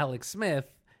anti-Alex Smith,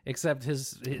 except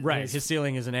his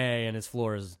ceiling is an A and his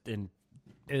floor is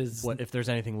what if there's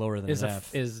anything lower than an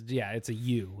F? It's a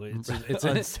U. It's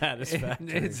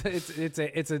unsatisfactory.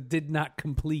 It's a did not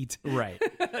complete. Right.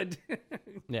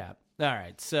 Yeah. All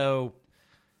right. So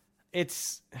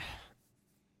it's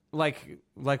like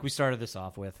we started this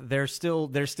off with. They're still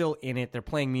in it. They're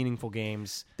playing meaningful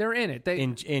games. They're in it.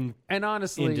 And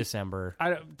honestly, in December,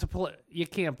 you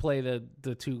can't play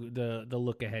the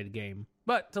look ahead game.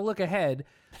 But to look ahead,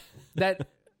 that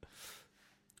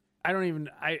I don't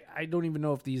even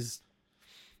know if these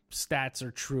stats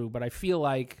are true. But I feel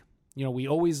like we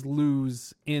always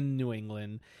lose in New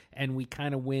England, and we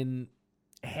kind of win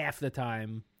half the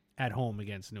time at home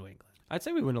against New England. I'd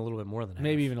say we win a little bit more than half.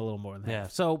 Maybe even a little more than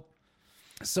half. So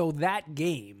that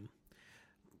game,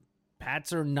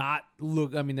 Pats are not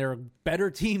they're a better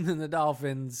team than the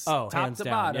Dolphins, top to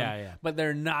bottom. Yeah. But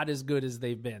they're not as good as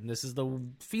they've been. This is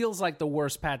feels like the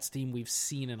worst Pats team we've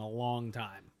seen in a long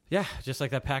time. Yeah, just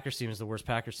like that Packers team is the worst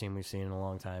Packers team we've seen in a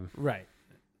long time. Right.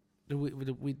 Did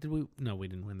we? No, we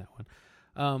didn't win that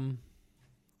one.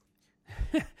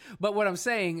 But what I'm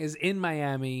saying is, in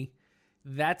Miami,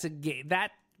 that's a game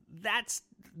that's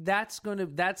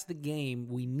the game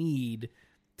we need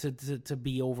to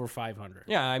be over 500.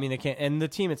 Yeah, I mean they can't, and the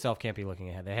team itself can't be looking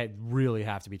ahead. They really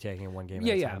have to be taking it one game at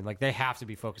a time. Like they have to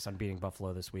be focused on beating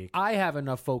Buffalo this week. I have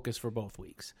enough focus for both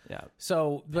weeks. Yeah.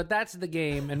 So, but that's the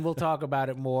game, and we'll talk about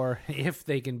it more if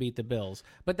they can beat the Bills.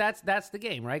 But that's the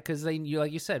game, right? Because like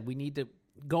you said, we need to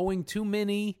going too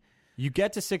many. You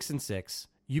get to 6-6.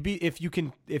 If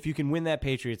you can win that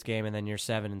Patriots game, and then you're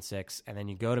 7-6, and then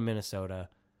you go to Minnesota,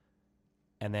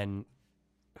 and then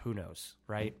who knows,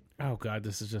 right? Oh God,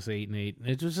 this is just 8-8.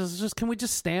 It was just can we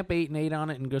just stamp 8-8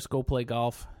 on it and just go play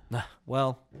golf?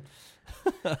 Well,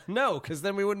 no, because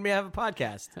then we wouldn't have a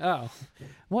podcast. Oh,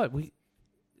 what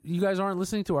you guys aren't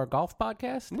listening to our golf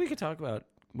podcast? We could talk about.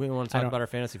 We want to talk about our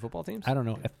fantasy football teams. I don't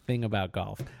know a thing about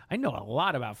golf. I know a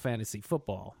lot about fantasy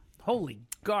football. Holy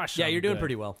gosh! Yeah, you're doing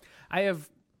pretty well. I have.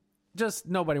 Just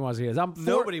nobody wants to hear this.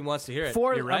 Nobody wants to hear it.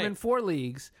 You're right. I'm in 4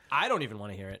 leagues. I don't even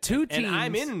want to hear it. 2 teams, and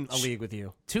I'm in a league with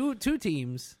you. Two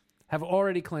teams have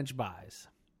already clinched buys.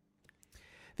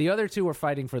 The other 2 are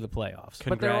fighting for the playoffs.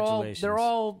 Congratulations.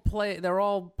 But they're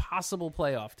all possible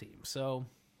playoff teams. So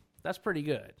that's pretty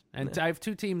good. And I have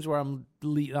 2 teams where I'm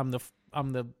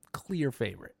the clear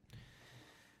favorite.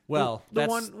 Well,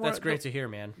 that's great to hear,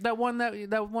 man. That one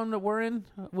that we're in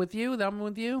with you, that I'm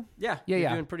with you. Yeah, you're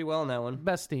doing pretty well in that one.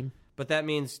 Best team. But that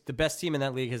means the best team in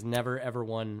that league has never, ever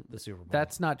won the Super Bowl.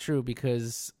 That's not true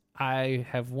because I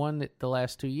have won it the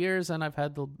last 2 years, and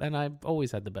I've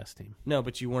always had the best team. No,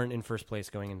 but you weren't in first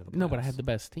place going into the playoffs. No, but I had the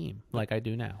best team, like I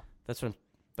do now. That's what.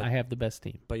 I have the best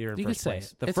team. But you're in first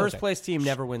place. The first place team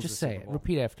never wins the Super Bowl. Just say it.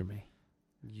 Repeat after me.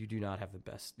 You do not have the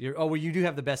best. You do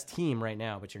have the best team right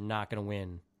now, but you're not going to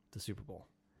win the Super Bowl.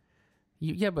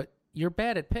 But you're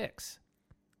bad at picks.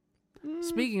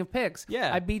 Speaking of picks,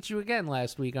 I beat you again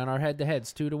last week on our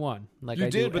head-to-heads 2-1. Like you I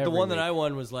did, but the one week. that I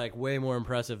won was like way more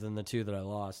impressive than the 2 that I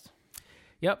lost.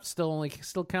 Yep,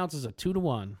 still counts as a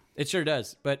 2-1. It sure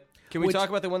does. But can we talk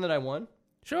about the one that I won?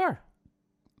 Sure.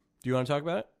 Do you want to talk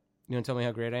about it? You want to tell me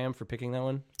how great I am for picking that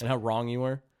one and how wrong you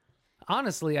were?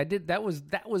 Honestly, I did. That was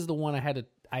the one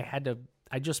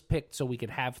I just picked so we could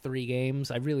have 3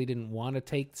 games. I really didn't want to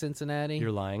take Cincinnati.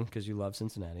 You're lying because you love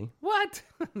Cincinnati. What?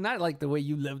 Not like the way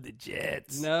you love the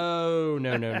Jets. No.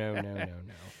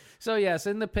 So, yes,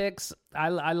 in the picks, I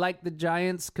like the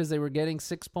Giants because they were getting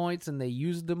 6 points and they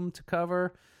used them to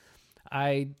cover.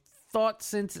 I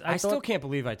still can't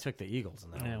believe I took the Eagles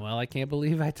in that one. Well, I can't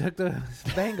believe I took the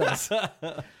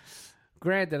Bengals.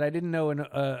 Granted, I didn't know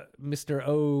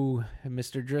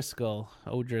Mr. Driscoll.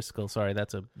 O'Driscoll, sorry,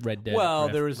 that's a Red Dead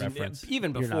reference.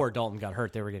 Even before Dalton got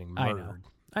hurt, they were getting murdered.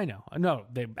 I know. No,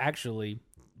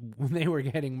 they were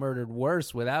getting murdered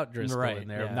worse without Driscoll in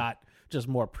there, not just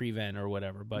more prevent or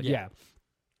whatever. But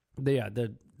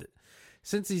the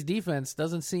Cincy's defense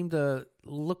doesn't seem to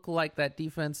look like that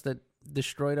defense that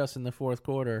destroyed us in the fourth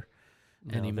quarter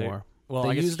anymore. Well,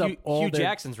 I guess Hugh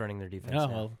Jackson's running their defense now.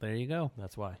 Well, there you go.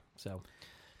 That's why. So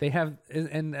they have,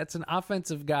 and that's an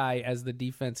offensive guy as the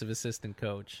defensive assistant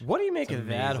coach. What do you make of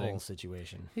that whole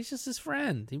situation? He's just his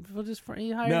friend. He hired his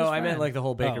friend. I meant like the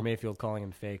whole Baker Mayfield calling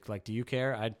him fake. Like, do you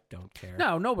care? I don't care.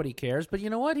 No, nobody cares. But you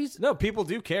know what? People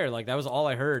do care. Like that was all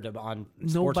I heard on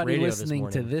sports nobody radio listening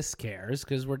this morning. to this cares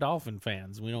because we're Dolphin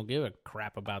fans. We don't give a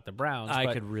crap about the Browns.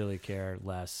 I could really care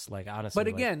less. Like honestly. But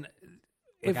again,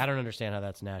 I don't understand how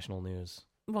that's national news.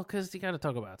 Well, because you got to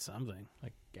talk about something. I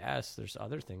guess there's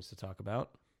other things to talk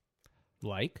about.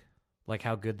 Like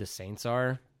how good the Saints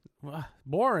are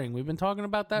Boring. We've been talking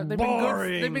about that. They've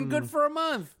been good for a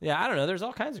month. Yeah, I don't know. There's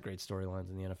all kinds of great storylines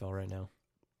in the NFL right now.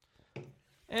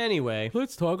 Anyway,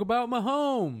 let's talk about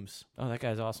Mahomes. Oh, that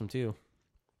guy's awesome too.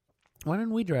 Why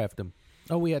didn't we draft him?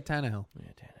 Oh, we had Tannehill.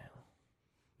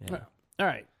 Yeah. All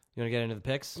right. You want to get into the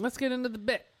picks? Let's get into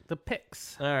the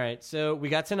picks. All right. So we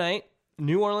got tonight,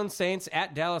 New Orleans Saints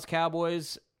at Dallas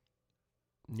Cowboys.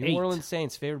 New Orleans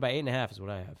Saints favored by 8.5 is what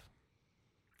I have.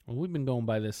 Well, we've been going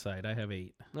by this side. I have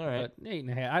 8. All right. But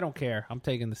 8.5. I don't care. I'm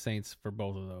taking the Saints for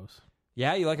both of those.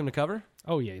 Yeah, you like them to cover?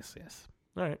 Oh, yes.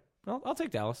 All right. Well, I'll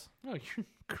take Dallas. Oh, you're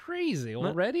crazy.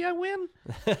 Already I win?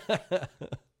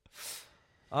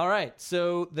 All right.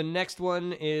 So the next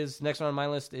one on my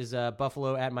list is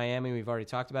Buffalo at Miami. We've already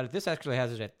talked about it. This actually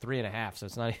has it at 3.5, so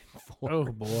it's not even 4. Oh,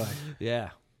 boy. Yeah.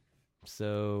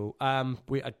 So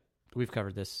we've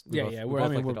covered this. We're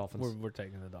the Dolphins. We're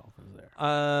taking the Dolphins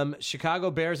there.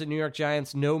 Chicago Bears at New York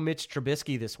Giants. No Mitch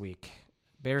Trubisky this week.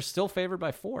 Bears still favored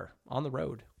by 4 on the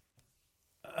road.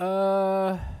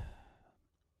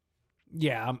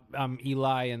 Yeah, I'm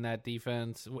Eli in that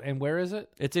defense. And where is it?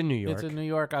 It's in New York. It's in New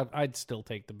York. I'd still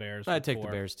take the Bears. I'd take the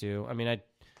Bears too. I mean,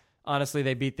 honestly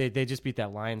they just beat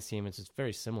that Lions team. It's just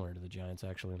very similar to the Giants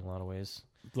actually in a lot of ways.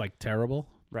 Like terrible,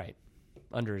 right?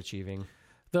 Underachieving.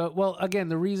 The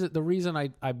reason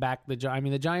I backed the Giants. I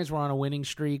mean, the Giants were on a winning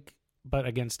streak, but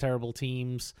against terrible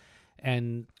teams,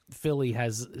 and Philly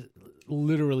has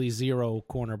literally 0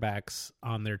 cornerbacks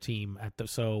on their team had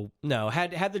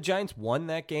the Giants won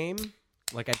that game,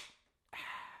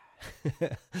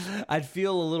 I'd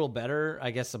feel a little better,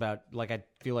 I guess, about I'd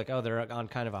feel like, oh, they're on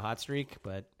kind of a hot streak,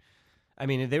 but I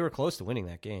mean, they were close to winning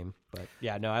that game. But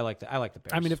yeah, no, I like the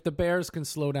Bears. I mean, if the Bears can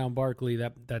slow down Barkley,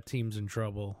 that team's in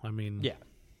trouble. I mean, yeah.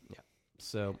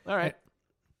 So, all right.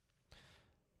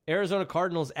 Arizona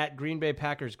Cardinals at Green Bay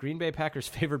Packers. Green Bay Packers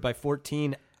favored by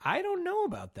 14. I don't know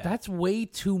about that. That's way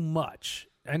too much.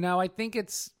 And now I think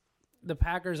the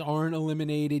Packers aren't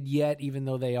eliminated yet, even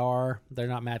though they are. They're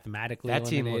not mathematically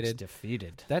eliminated. That team looks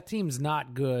defeated. That team's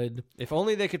not good. If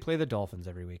only they could play the Dolphins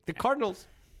every week. The Cardinals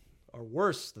are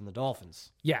worse than the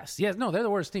Dolphins. Yes. No, they're the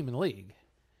worst team in the league.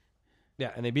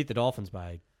 Yeah, and they beat the Dolphins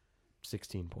by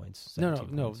 16 points. No.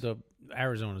 The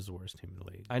Arizona's the worst team in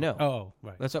the league. I know. Oh,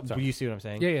 right. That's what, you see what I'm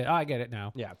saying? Yeah. I get it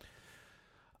now. Yeah.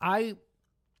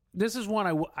 This is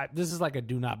one this is like a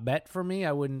do not bet for me.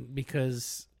 I wouldn't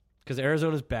because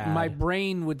Arizona's bad. My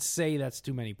brain would say that's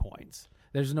too many points.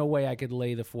 There's no way I could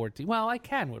lay the 14. Well, I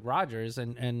can with Rodgers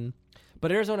and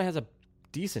but Arizona has a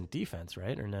decent defense,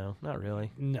 right? Or no? Not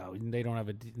really. No, they don't have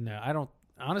I don't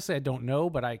honestly I don't know,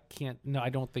 but I can't I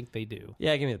don't think they do.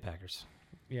 Yeah, give me the Packers.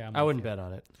 Yeah, I wouldn't bet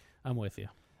on it. I'm with you.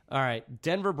 All right,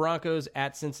 Denver Broncos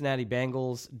at Cincinnati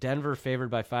Bengals. Denver favored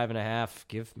by 5.5.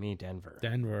 Give me Denver.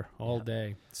 Denver all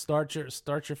day. Start your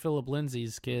Phillip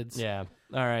Lindsay's, kids. Yeah.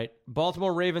 All right.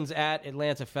 Baltimore Ravens at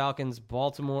Atlanta Falcons.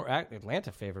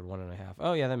 Atlanta favored 1.5.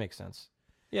 Oh yeah, that makes sense.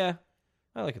 Yeah,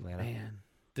 I like Atlanta. Man,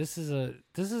 this is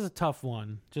a tough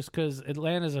one just because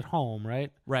Atlanta's at home,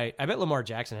 right? Right. I bet Lamar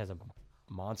Jackson has a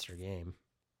monster game.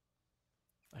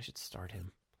 I should start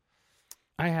him.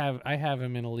 I have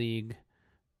him in a league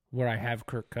where I have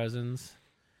Kirk Cousins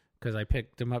because I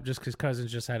picked him up just because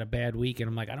Cousins just had a bad week, and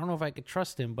I'm like, I don't know if I could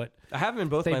trust him, but I have him in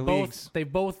both my leagues. They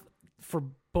both for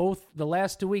the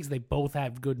last 2 weeks they both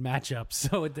have good matchups,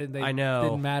 so it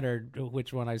didn't matter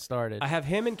which one I started. I have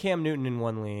him and Cam Newton in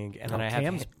one league, and then I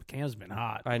have Cam's been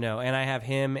hot. I know, and I have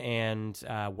him and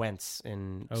Wentz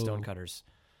in Stonecutters.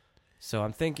 So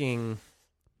I'm thinking,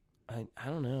 I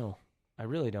don't know. I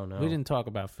really don't know. We didn't talk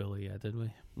about Philly yet, did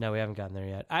we? No, we haven't gotten there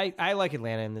yet. I like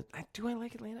Atlanta. And do I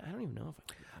like Atlanta? I don't even know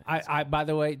if I by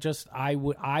the way,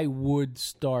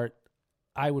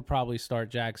 I would probably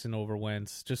start Jackson over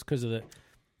Wentz just because of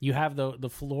you have the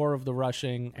floor of the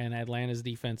rushing, and Atlanta's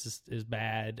defense is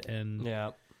bad, and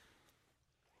yeah.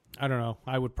 I don't know.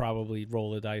 I would probably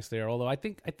roll the dice there. Although I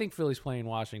think Philly's playing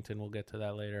Washington. We'll get to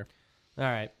that later. All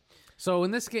right. So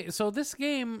this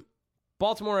game.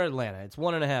 Baltimore, Atlanta. It's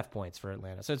 1.5 points for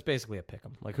Atlanta, so it's basically a pick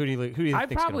 'em. Like who do you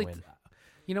think's going to win?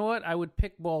 You know what? I would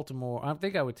pick Baltimore. I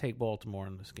think I would take Baltimore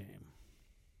in this game.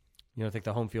 You don't think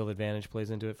the home field advantage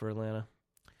plays into it for Atlanta?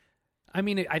 I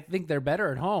mean, I think they're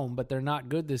better at home, but they're not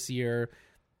good this year.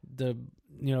 The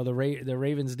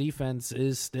Ravens defense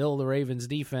is still the Ravens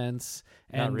defense,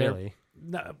 and not really.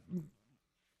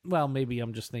 Well, maybe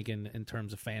I'm just thinking in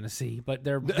terms of fantasy, but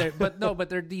they're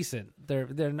they're decent.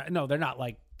 They're not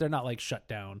like shut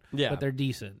down. Yeah, but they're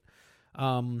decent.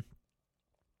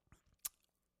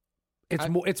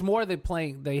 It's more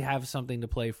they have something to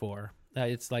play for.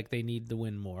 It's like they need to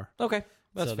win more. Okay.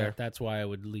 That's fair. That's why I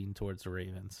would lean towards the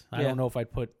Ravens. I don't know if I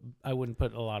wouldn't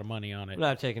put a lot of money on it. I'm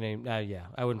not taking any.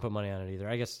 I wouldn't put money on it either.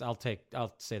 I guess I'll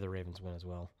say the Ravens win as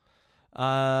well.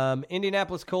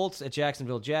 Indianapolis Colts at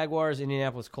Jacksonville Jaguars.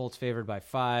 Indianapolis Colts favored by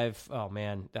 5. Oh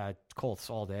man, Colts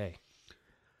all day.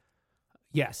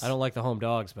 Yes, I don't like the home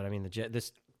dogs, but I mean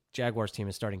this Jaguars team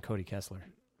is starting Cody Kessler.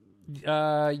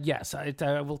 Yes,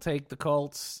 I will take the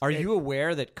Colts. Are you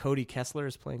aware that Cody Kessler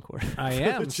is playing quarterback? I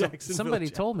am. Somebody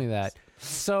told me that.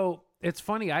 So it's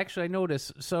funny. I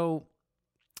noticed. So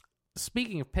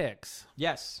speaking of picks,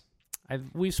 yes,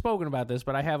 we've spoken about this,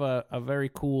 but I have a very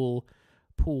cool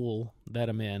pool that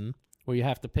I'm in where you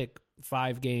have to pick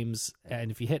 5 games,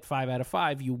 and if you hit 5 out of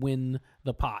 5, you win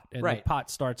the pot, and the pot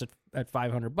starts at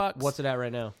 $500. What's it at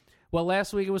right now? Well,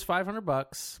 last week it was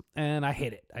 $500, and I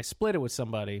hit it. I split it with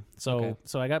somebody, so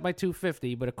I got my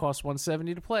 $250, but it cost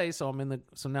 $170 to play. So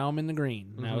now I'm in the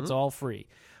green. Now it's all free,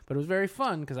 but it was very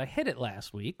fun because I hit it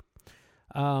last week.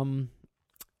 But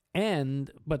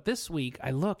this week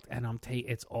I looked, and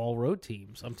it's all road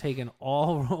teams. I'm taking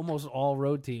almost all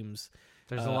road teams.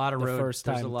 There's a lot of road.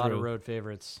 There's a lot of road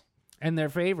favorites. And they're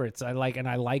favorites. I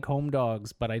like home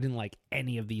dogs, but I didn't like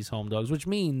any of these home dogs, which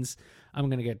means I'm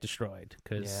going to get destroyed.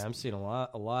 I'm seeing a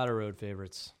lot of road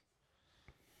favorites.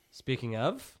 Speaking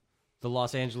of the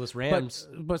Los Angeles Rams,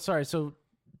 but sorry. So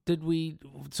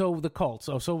the Colts.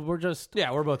 So we're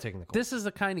we're both taking the Colts. This is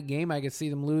the kind of game I could see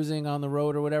them losing on the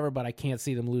road or whatever, but I can't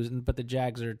see them losing. But the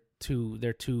Jags are too.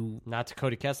 They're too. Not to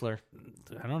Cody Kessler.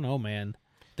 I don't know, man.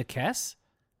 The Kess.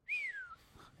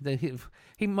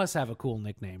 He must have a cool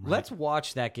nickname, right? Let's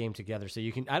watch that game together so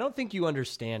you can... I don't think you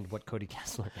understand what Cody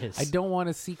Kessler is. I don't want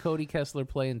to see Cody Kessler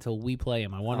play until we play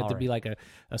him. I want it to be like a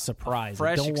surprise.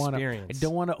 Fresh experience. I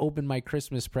don't want to open my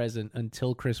Christmas present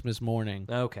until Christmas morning.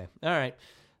 Okay. All right.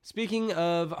 Speaking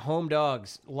of home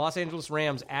dogs, Los Angeles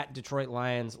Rams at Detroit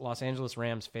Lions. Los Angeles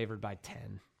Rams favored by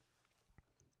 10.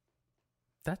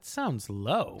 That sounds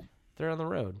low. They're on the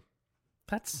road.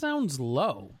 That sounds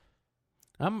low.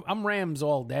 I'm Rams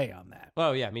all day on that.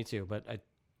 Oh yeah, me too. But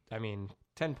I mean,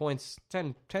 10 points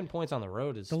on the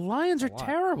road is the Lions are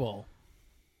terrible.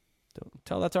 Don't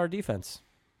tell that's our defense.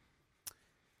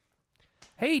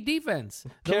 Hey, defense!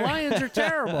 The Lions are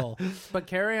terrible. But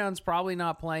Carrion's probably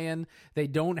not playing. They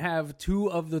don't have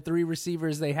 2 of the 3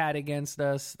 receivers they had against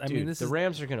us. The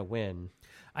Rams are going to win.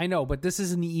 I know, but this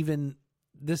isn't even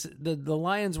this. The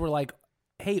Lions were like,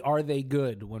 hey, are they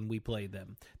good when we played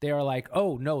them? They are like,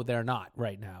 oh, no, they're not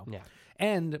right now. Yeah.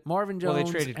 And Marvin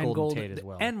Jones they traded Golden Tate as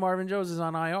well. And Marvin Jones is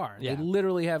on IR. Yeah. They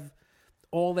literally have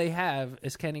all they have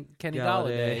is Kenny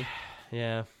Golladay.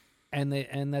 Yeah. And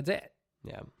that's it.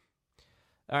 Yeah.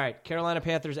 All right, Carolina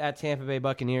Panthers at Tampa Bay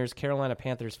Buccaneers. Carolina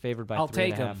Panthers favored by 3.5. I'll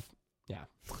take them. Yeah.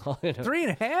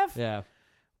 3.5? Yeah.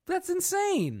 That's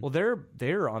insane. Well,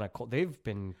 they're on they've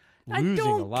been losing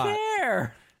a lot. I don't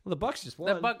care. Well, the Bucks just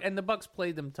won. The Bucks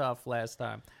played them tough last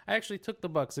time. I actually took the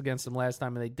Bucks against them last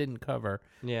time, and they didn't cover.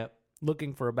 Yeah.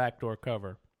 Looking for a backdoor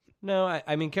cover. No,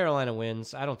 I mean, Carolina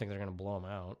wins. I don't think they're going to blow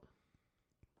them out.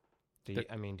 Do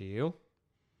you?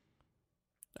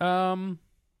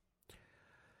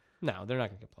 No, they're not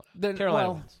going to get blown out.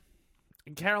 Carolina wins.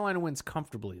 Carolina wins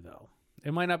comfortably, though.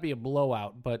 It might not be a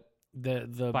blowout, but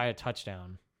the by a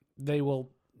touchdown. It will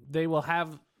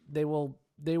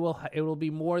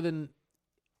be more than.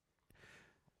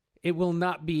 It will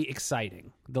not be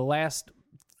exciting. The last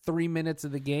 3 minutes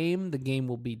of the game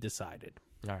will be decided.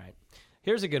 All right.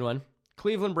 Here's a good one.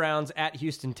 Cleveland Browns at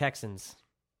Houston Texans.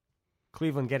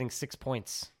 Cleveland getting 6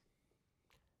 points.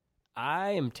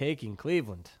 I am taking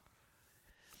Cleveland.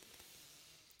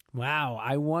 Wow,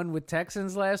 I won with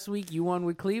Texans last week. You won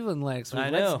with Cleveland last week. I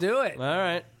know. Let's do it. All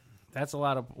right. That's a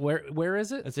lot of... Where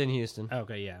is it? It's in Houston.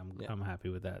 Okay, yeah, I'm happy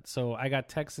with that. So I got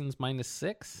Texans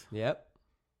 -6. Yep.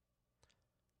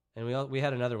 And we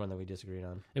had another one that we disagreed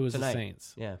on. It was tonight. The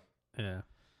Saints. Yeah. Yeah.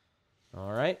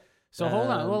 All right. So hold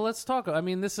on. Well, let's talk. I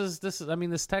mean, this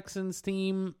Texans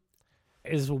team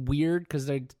is weird because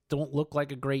they don't look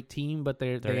like a great team, but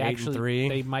they actually 8-3.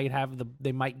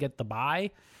 they might get the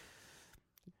bye.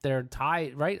 They're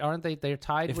tied, right? Aren't they? They're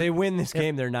tied. If they win this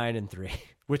game, they're 9-3,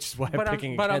 which is why I'm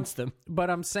picking against them. But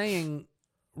I'm saying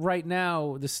right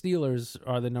now the Steelers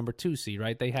are the number 2 seed,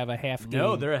 right? They have a half game.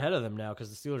 No, they're ahead of them now because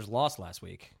the Steelers lost last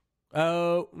week.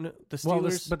 Oh, no, the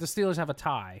Steelers. But the Steelers have a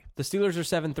tie. The Steelers are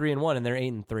 7-3-1, and they're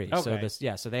 8-3.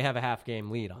 Okay. So they have a half game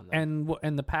lead on them.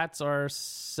 And the Pats are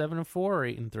 7-4 or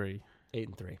 8-3.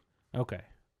 8-3. Okay.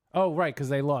 Oh, right, because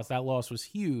they lost. That loss was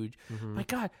huge. Mm-hmm. My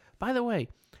God. By the way,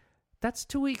 that's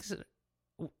 2 weeks.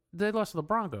 They lost to the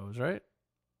Broncos, right?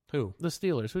 Who? The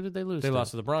Steelers. Who did they lose to? They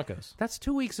lost to the Broncos. That's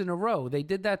 2 weeks in a row. They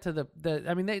did that to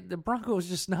the Broncos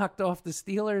just knocked off the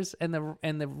Steelers and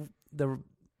the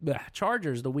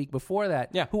Chargers the week before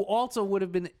that. Yeah. Who also would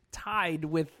have been tied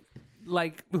with,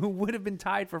 who would have been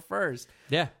tied for first.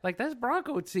 Yeah. This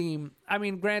Bronco team,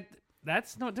 Grant,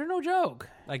 they're no joke.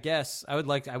 I guess. I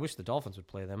wish the Dolphins would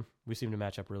play them. We seem to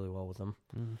match up really well with them.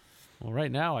 Well,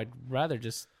 right now, I'd rather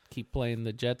just keep playing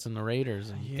the Jets and the Raiders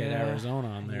and get Arizona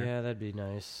on there. Yeah, that'd be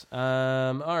nice.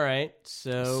 All right.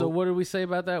 So what did we say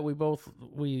about that?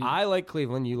 I like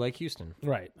Cleveland. You like Houston.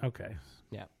 Right. Okay.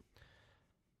 Yeah.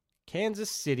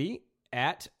 Kansas City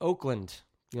at Oakland.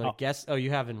 You want to guess? Oh, you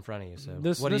have it in front of you. So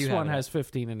this one has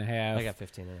 15.5. I got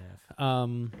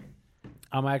 15.5.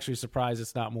 I'm actually surprised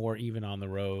it's not more even on the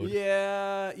road.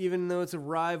 Yeah, even though it's a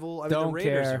rival. The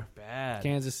Raiders are bad.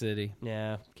 Kansas City.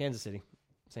 Yeah, Kansas City.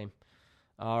 Same.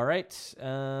 All right.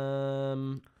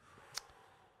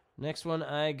 Next one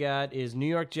I got is New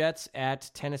York Jets at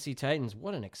Tennessee Titans.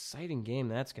 What an exciting game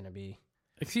that's going to be.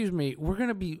 Excuse me, we're going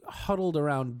to be huddled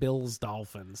around Bills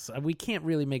Dolphins. We can't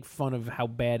really make fun of how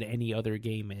bad any other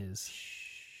game is.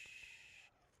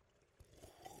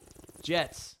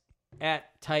 Jets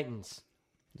at Titans.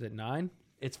 Is it 9?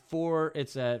 It's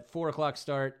a 4 o'clock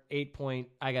start, 8 point.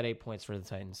 I got 8 points for the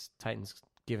Titans. Titans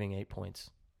giving 8 points.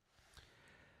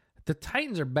 The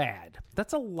Titans are bad.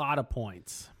 That's a lot of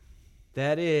points.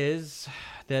 That is.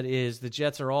 The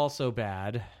Jets are also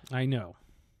bad. I know.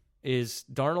 Is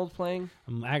Darnold playing?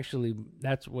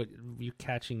 That's what you're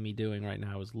catching me doing right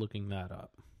now is looking that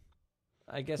up.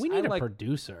 I guess we need a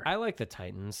producer. I like the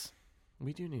Titans.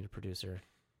 We do need a producer.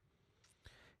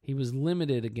 He was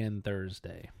limited again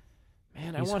Thursday.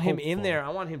 Man, I want him in there. I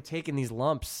want him taking these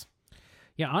lumps.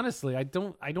 Yeah, honestly, I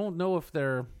don't know if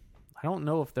they're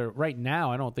right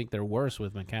now. I don't think they're worse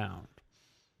with McCown.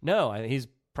 No, he's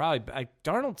probably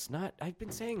Darnold's not. I've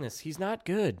been saying this. He's not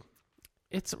good.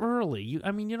 It's early. You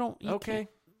don't. Okay.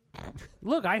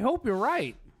 Look, I hope you're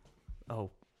right. Oh,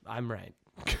 I'm right.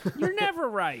 You're never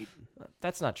right.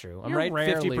 That's not true. I'm You're right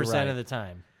 50% right. of the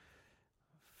time.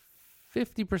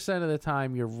 50% of the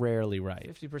time, you're rarely right.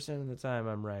 50% of the time,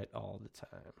 I'm right all the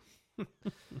time.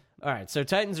 All right, so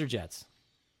Titans or Jets?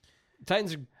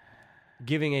 Titans are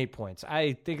giving 8 points.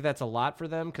 I think that's a lot for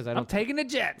them because I'm taking the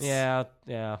Jets. Yeah.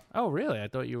 Oh, really? I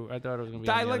thought it was going to be.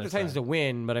 I like the Titans to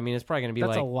win, but it's probably going to be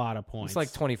that's a lot of points. It's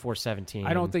like 24-17.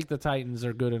 I don't think the Titans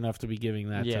are good enough to be giving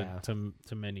that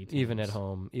to many teams. Even at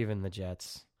home, even the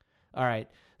Jets. All right,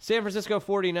 San Francisco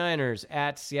 49ers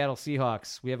at Seattle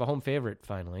Seahawks. We have a home favorite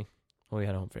finally. Well, we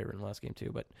had a home favorite in the last game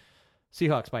too, but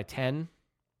Seahawks by 10.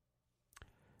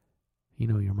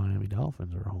 Your Miami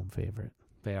Dolphins are a home favorite.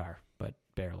 They are, but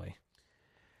barely.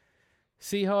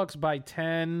 Seahawks by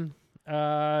 10.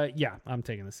 Yeah, I'm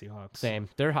taking the Seahawks. Same.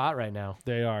 They're hot right now.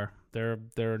 They are.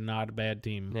 They're not a bad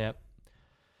team. Yep.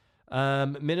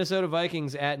 Minnesota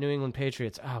Vikings at New England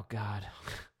Patriots. Oh, God.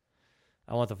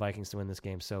 I want the Vikings to win this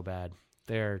game so bad.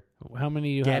 How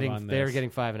many you have on this? They're getting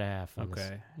 5.5.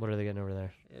 Okay. What are they getting over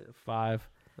there? 5.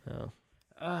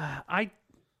 Oh.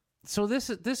 So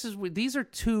these are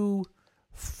two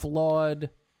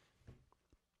flawed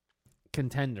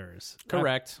contenders.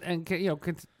 Correct.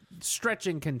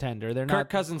 Stretching contender. They're Kirk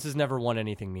Cousins has never won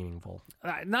anything meaningful.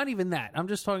 Not even that. I'm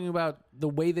just talking about the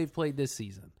way they've played this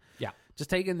season. Yeah. Just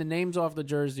taking the names off the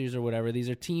jerseys or whatever. These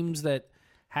are teams that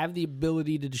have the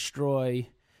ability to destroy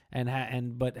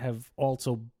but have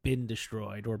also been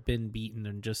destroyed or been beaten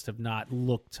and just have not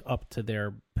looked up to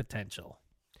their potential.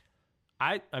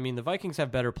 The Vikings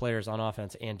have better players on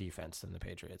offense and defense than the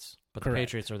Patriots, but Correct. The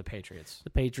Patriots are the Patriots. The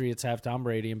Patriots have Tom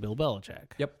Brady and Bill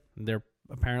Belichick. Yep. They're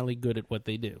apparently good at what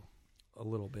they do. A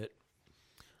little bit.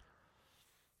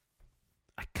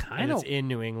 It's in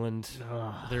New England.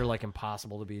 They're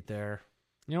impossible to beat there.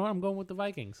 You know what? I'm going with the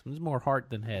Vikings. There's more heart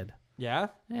than head. Yeah?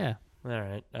 Yeah. All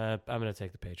right. I'm going to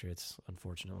take the Patriots,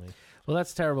 unfortunately. Well,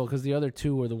 that's terrible because the other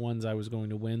two are the ones I was going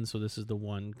to win, so this is the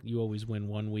one. You always win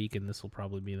one week, and this will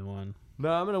probably be the one. No,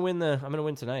 I'm going to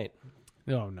win tonight.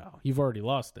 No. You've already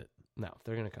lost it. No,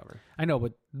 they're going to cover. I know,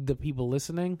 but the people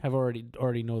listening have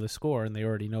already know the score, and they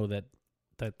already know that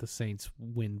the Saints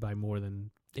win by more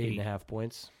than 8.5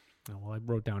 points. Oh, well, I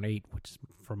wrote down 8, which is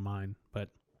from mine, but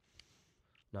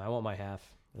no, I want my half.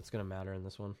 That's going to matter in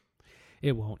this one.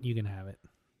 It won't. You can have it.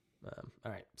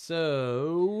 All right.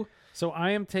 So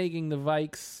I am taking the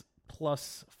Vikes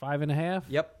plus 5.5.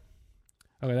 Yep.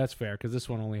 Okay, that's fair because this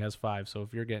one only has 5. So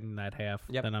if you're getting that half,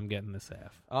 then I'm getting this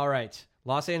half. All right.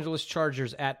 Los Angeles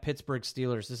Chargers at Pittsburgh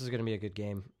Steelers. This is going to be a good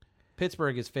game.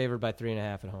 Pittsburgh is favored by 3.5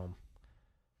 at home.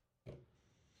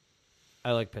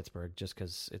 I like Pittsburgh just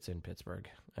because it's in Pittsburgh,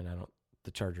 and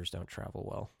the Chargers don't travel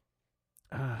well.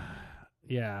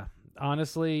 Yeah.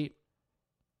 Honestly,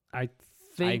 I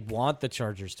want the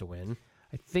Chargers to win.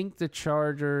 I think the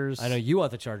Chargers... I know you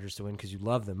want the Chargers to win because you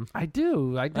love them. I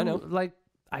do. I know. Like,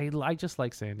 I just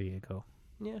like San Diego.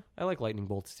 Yeah, I like lightning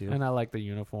bolts too. And I like the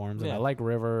uniforms. And I like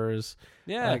Rivers.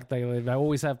 Yeah. I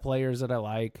always have players that I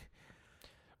like.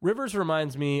 Rivers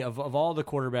reminds me of all the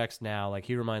quarterbacks now. Like,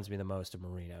 he reminds me the most of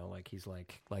Marino. Like he's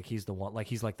the one. Like,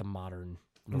 he's like the modern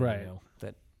Marino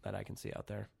that I can see out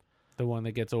there. The one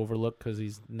that gets overlooked because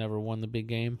he's never won the big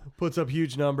game. Puts up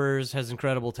huge numbers, has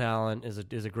incredible talent,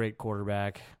 is a great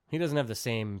quarterback. He doesn't have the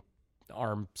same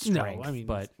arm strength,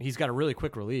 but he's got a really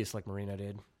quick release like Marino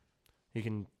did. He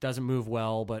doesn't move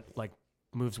well, but like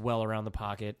moves well around the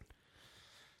pocket.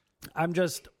 I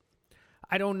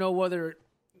don't know whether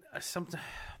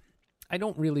I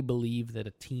don't really believe that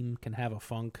a team can have a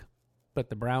funk, but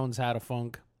the Browns had a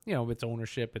funk. It's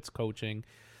ownership, it's coaching.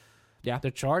 Yeah,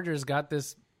 the Chargers got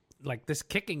this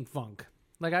kicking funk.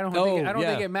 Like, I don't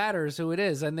think it matters who it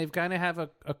is, and they've kind of have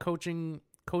a coaching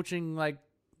like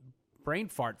brain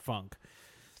fart funk.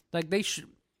 Like, they should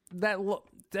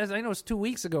as I know it's 2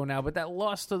 weeks ago now, but that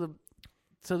loss to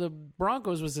the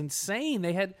Broncos was insane.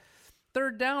 They had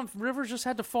third down, Rivers just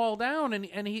had to fall down,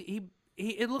 and he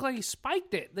it looked like he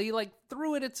spiked it. They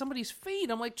threw it at somebody's feet.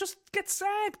 I'm like, just get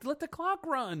sacked, let the clock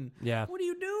run. Yeah, what are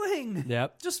you doing?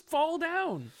 Yep, just fall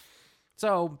down.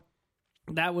 So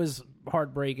that was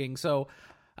heartbreaking. So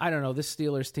I don't know, this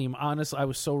Steelers team, honestly, I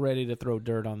was so ready to throw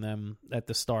dirt on them at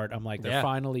the start. I'm like, they're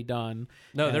finally done.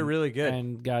 No, they're really good.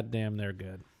 And goddamn, they're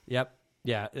good. Yep.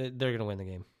 Yeah, they're going to win the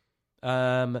game.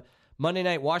 Monday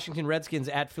night, Washington Redskins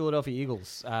at Philadelphia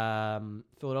Eagles.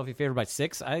 Philadelphia favored by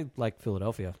 6. I like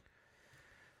Philadelphia.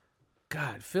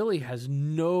 God, Philly has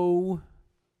no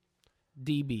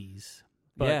DBs.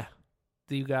 But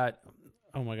you got,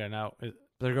 oh my God, now...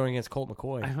 They're going against Colt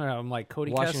McCoy. I'm like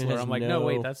Cody Kessler. I'm like, no,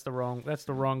 wait, that's the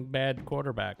wrong bad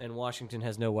quarterback. And Washington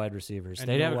has no wide receivers.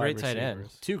 They have a great tight end.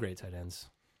 2 great tight ends.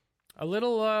 A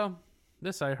little,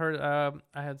 this I heard,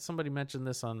 I had somebody mention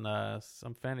this on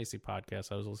some fantasy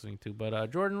podcast I was listening to,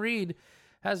 but Jordan Reed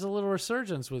has a little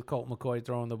resurgence with Colt McCoy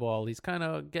throwing the ball. He's kind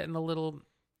of getting a little,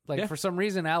 for some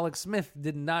reason, Alex Smith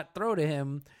did not throw to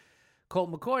him. Colt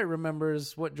McCoy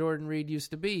remembers what Jordan Reed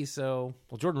used to be, so...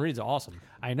 Well, Jordan Reed's awesome.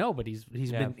 I know, but he's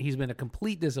been a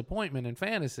complete disappointment in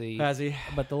fantasy. Has he?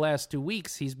 But the last 2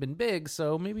 weeks, he's been big,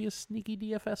 so maybe a sneaky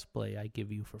DFS play I give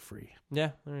you for free. Yeah,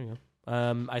 there you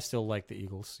go. I still like the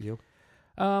Eagles. You?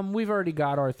 We've already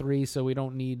got our 3, so we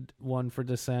don't need one for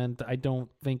descent. I don't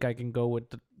think I can go with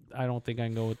the...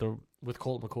 With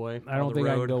Colt McCoy. I don't think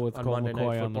I can go with Colt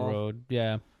McCoy on the road.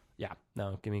 Yeah. Yeah.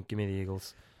 No, give me the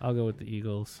Eagles. I'll go with the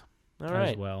Eagles. All right.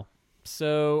 As well.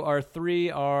 So our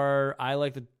 3 are I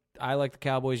like the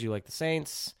Cowboys, you like the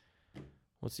Saints.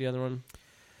 What's the other one?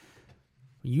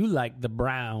 You like the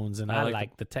Browns and I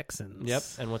like the Texans. Yep.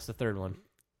 And what's the third one?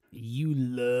 You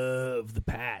love the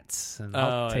Pats and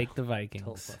I'll take the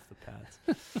Vikings. Love the Pats.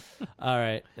 All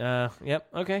right. Yep.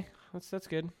 Okay. That's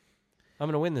good. I'm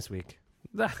gonna win this week.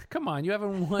 Come on, you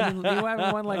haven't won. You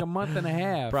haven't won like a month and a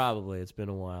half. Probably. It's been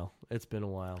a while.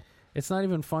 It's not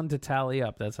even fun to tally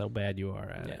up. That's how bad you are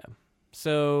at it.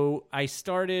 So I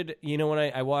started, when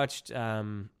I watched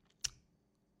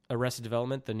Arrested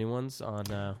Development, the new ones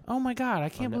on oh my God, I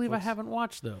can't believe Netflix. I haven't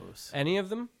watched those. Any of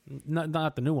them?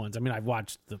 Not the new ones. I mean, I've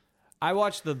watched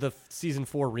the season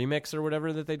 4 remix or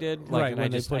whatever that they did. Right,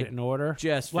 when they put it in order.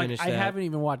 Just finished I haven't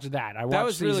even watched that. I watched that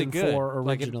was really season good. 4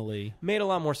 originally. It made a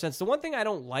lot more sense. The one thing I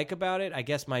don't like about it, I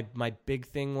guess my big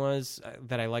thing was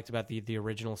that I liked about the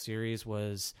original series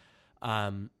was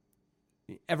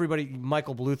everybody,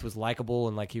 Michael Bluth was likable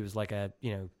and he was like a,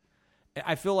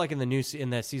 I feel like in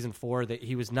the season 4 that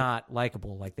he was not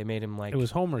likable. Like they made him like... It was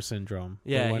Homer syndrome.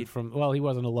 Yeah. He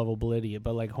wasn't a lovable idiot,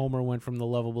 but Homer went from the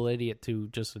lovable idiot to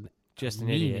just an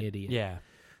idiot. Yeah.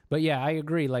 But yeah, I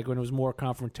agree. When it was more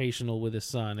confrontational with his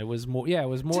son, it was more. Yeah, it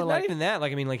was more not even that.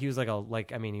 He was he was like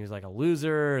a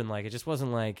loser, and it just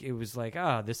wasn't it was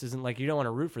this isn't you don't want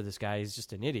to root for this guy. He's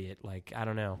just an idiot. I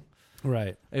don't know.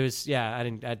 Right. It was I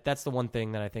didn't. That's the one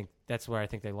thing that I think that's where I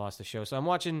think they lost the show. So I'm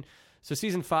watching. So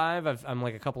season 5, I'm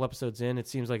a couple episodes in. It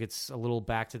seems like it's a little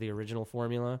back to the original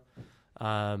formula.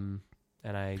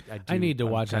 And I need to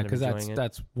watch that because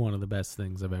that's one of the best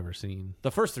things I've ever seen.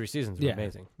 The first 3 seasons were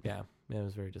amazing. Yeah, it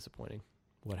was very disappointing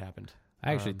what happened.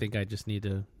 I actually think I just need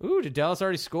to... Ooh, did Dallas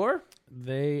already score?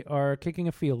 They are kicking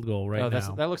a field goal now.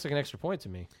 That looks like an extra point to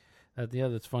me.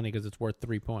 That's funny because it's worth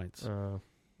 3 points. And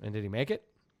did he make it?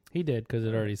 He did because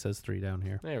it already says 3 down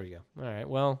here. There we go. All right,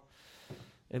 well,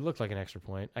 it looked like an extra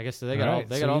point. I guess they got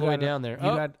all the way down there. Is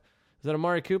that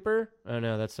Amari Cooper? Oh,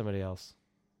 no, that's somebody else.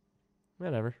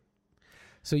 Whatever.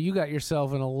 So you got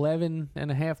yourself an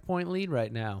 11.5-point lead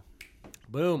right now.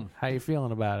 Boom. How you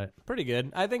feeling about it? Pretty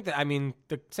good. I think that, I mean,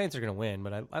 the Saints are going to win,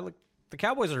 but I look, the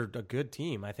Cowboys are a good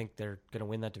team. I think they're going to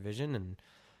win that division and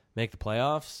make the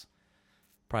playoffs.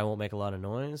 Probably won't make a lot of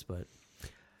noise, but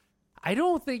I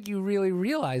don't think you really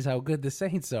realize how good the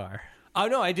Saints are. Oh,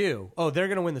 no, I do. Oh, they're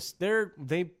going to win this.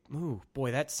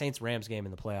 Boy, that Saints-Rams game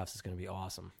in the playoffs is going to be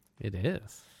awesome. It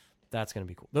is. That's going to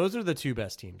be cool. Those are the two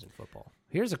best teams in football.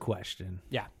 Here's a question.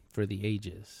 Yeah. For the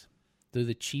ages. Do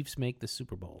the Chiefs make the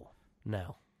Super Bowl?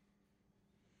 No.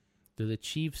 Do the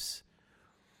Chiefs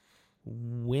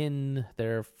win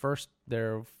their first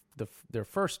playoff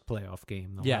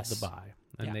game? They'll have the bye.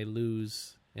 And they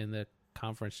lose in the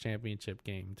conference championship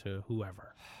game to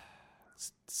whoever.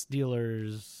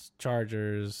 Steelers,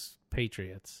 Chargers,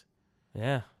 Patriots.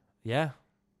 Yeah.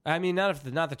 I mean, not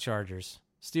the Chargers.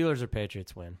 Steelers or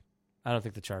Patriots win. I don't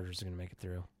think the Chargers are going to make it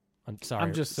through. I'm sorry.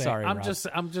 I'm just saying. Sorry, I'm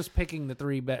Rob. just picking the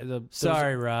three.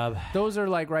 Sorry, Rob. Those are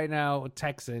like right now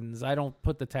Texans. I don't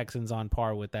put the Texans on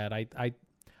par with that. I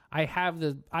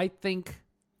think.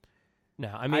 No,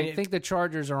 I mean, I think the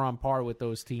Chargers are on par with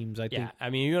those teams. I think.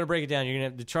 I mean, you're going to break it down. You're going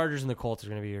to have the Chargers and the Colts are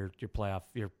going to be your playoff,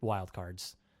 your wild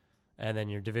cards, and then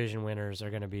your division winners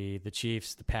are going to be the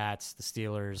Chiefs, the Pats, the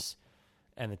Steelers,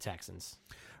 and the Texans.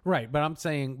 Right, but I'm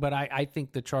saying, I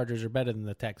think the Chargers are better than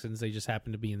the Texans. They just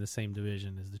happen to be in the same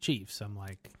division as the Chiefs. I'm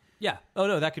like, yeah. Oh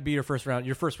no, that could be your first round.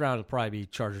 Your first round will probably be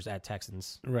Chargers at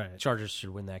Texans. Right. Chargers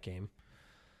should win that game,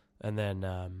 and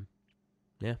then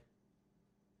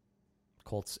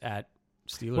Colts at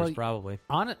Steelers probably.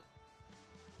 On it.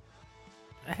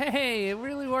 Hey, it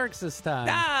really works this time.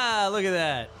 Ah, look at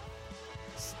that.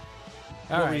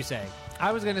 What were you saying?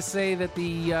 I was going to say that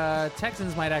the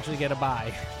Texans might actually get a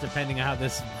bye, depending on how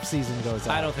this season goes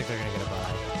out. I don't think they're going to get a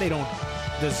bye. They don't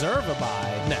deserve a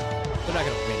bye. No, they're not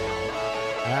going to win out.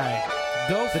 All right.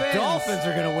 Go Fins. The Dolphins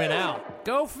are going to win out.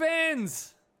 Go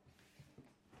Fins.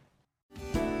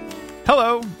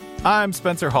 Hello, I'm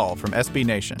Spencer Hall from SB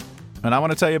Nation, and I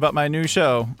want to tell you about my new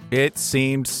show, It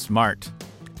Seemed Smart.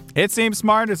 It Seemed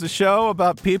Smart is a show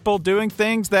about people doing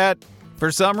things that,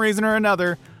 for some reason or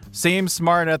another, seem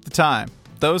smart at the time.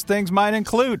 Those things might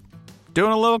include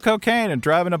doing a little cocaine and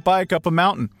driving a bike up a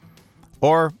mountain.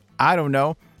 Or, I don't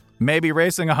know, maybe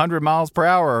racing 100 miles per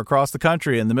hour across the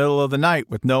country in the middle of the night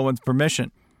with no one's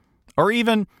permission. Or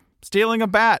even stealing a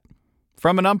bat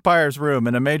from an umpire's room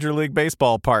in a Major League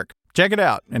Baseball park. Check it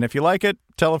out, and if you like it,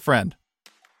 tell a friend.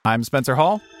 I'm Spencer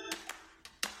Hall.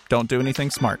 Don't do anything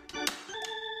smart.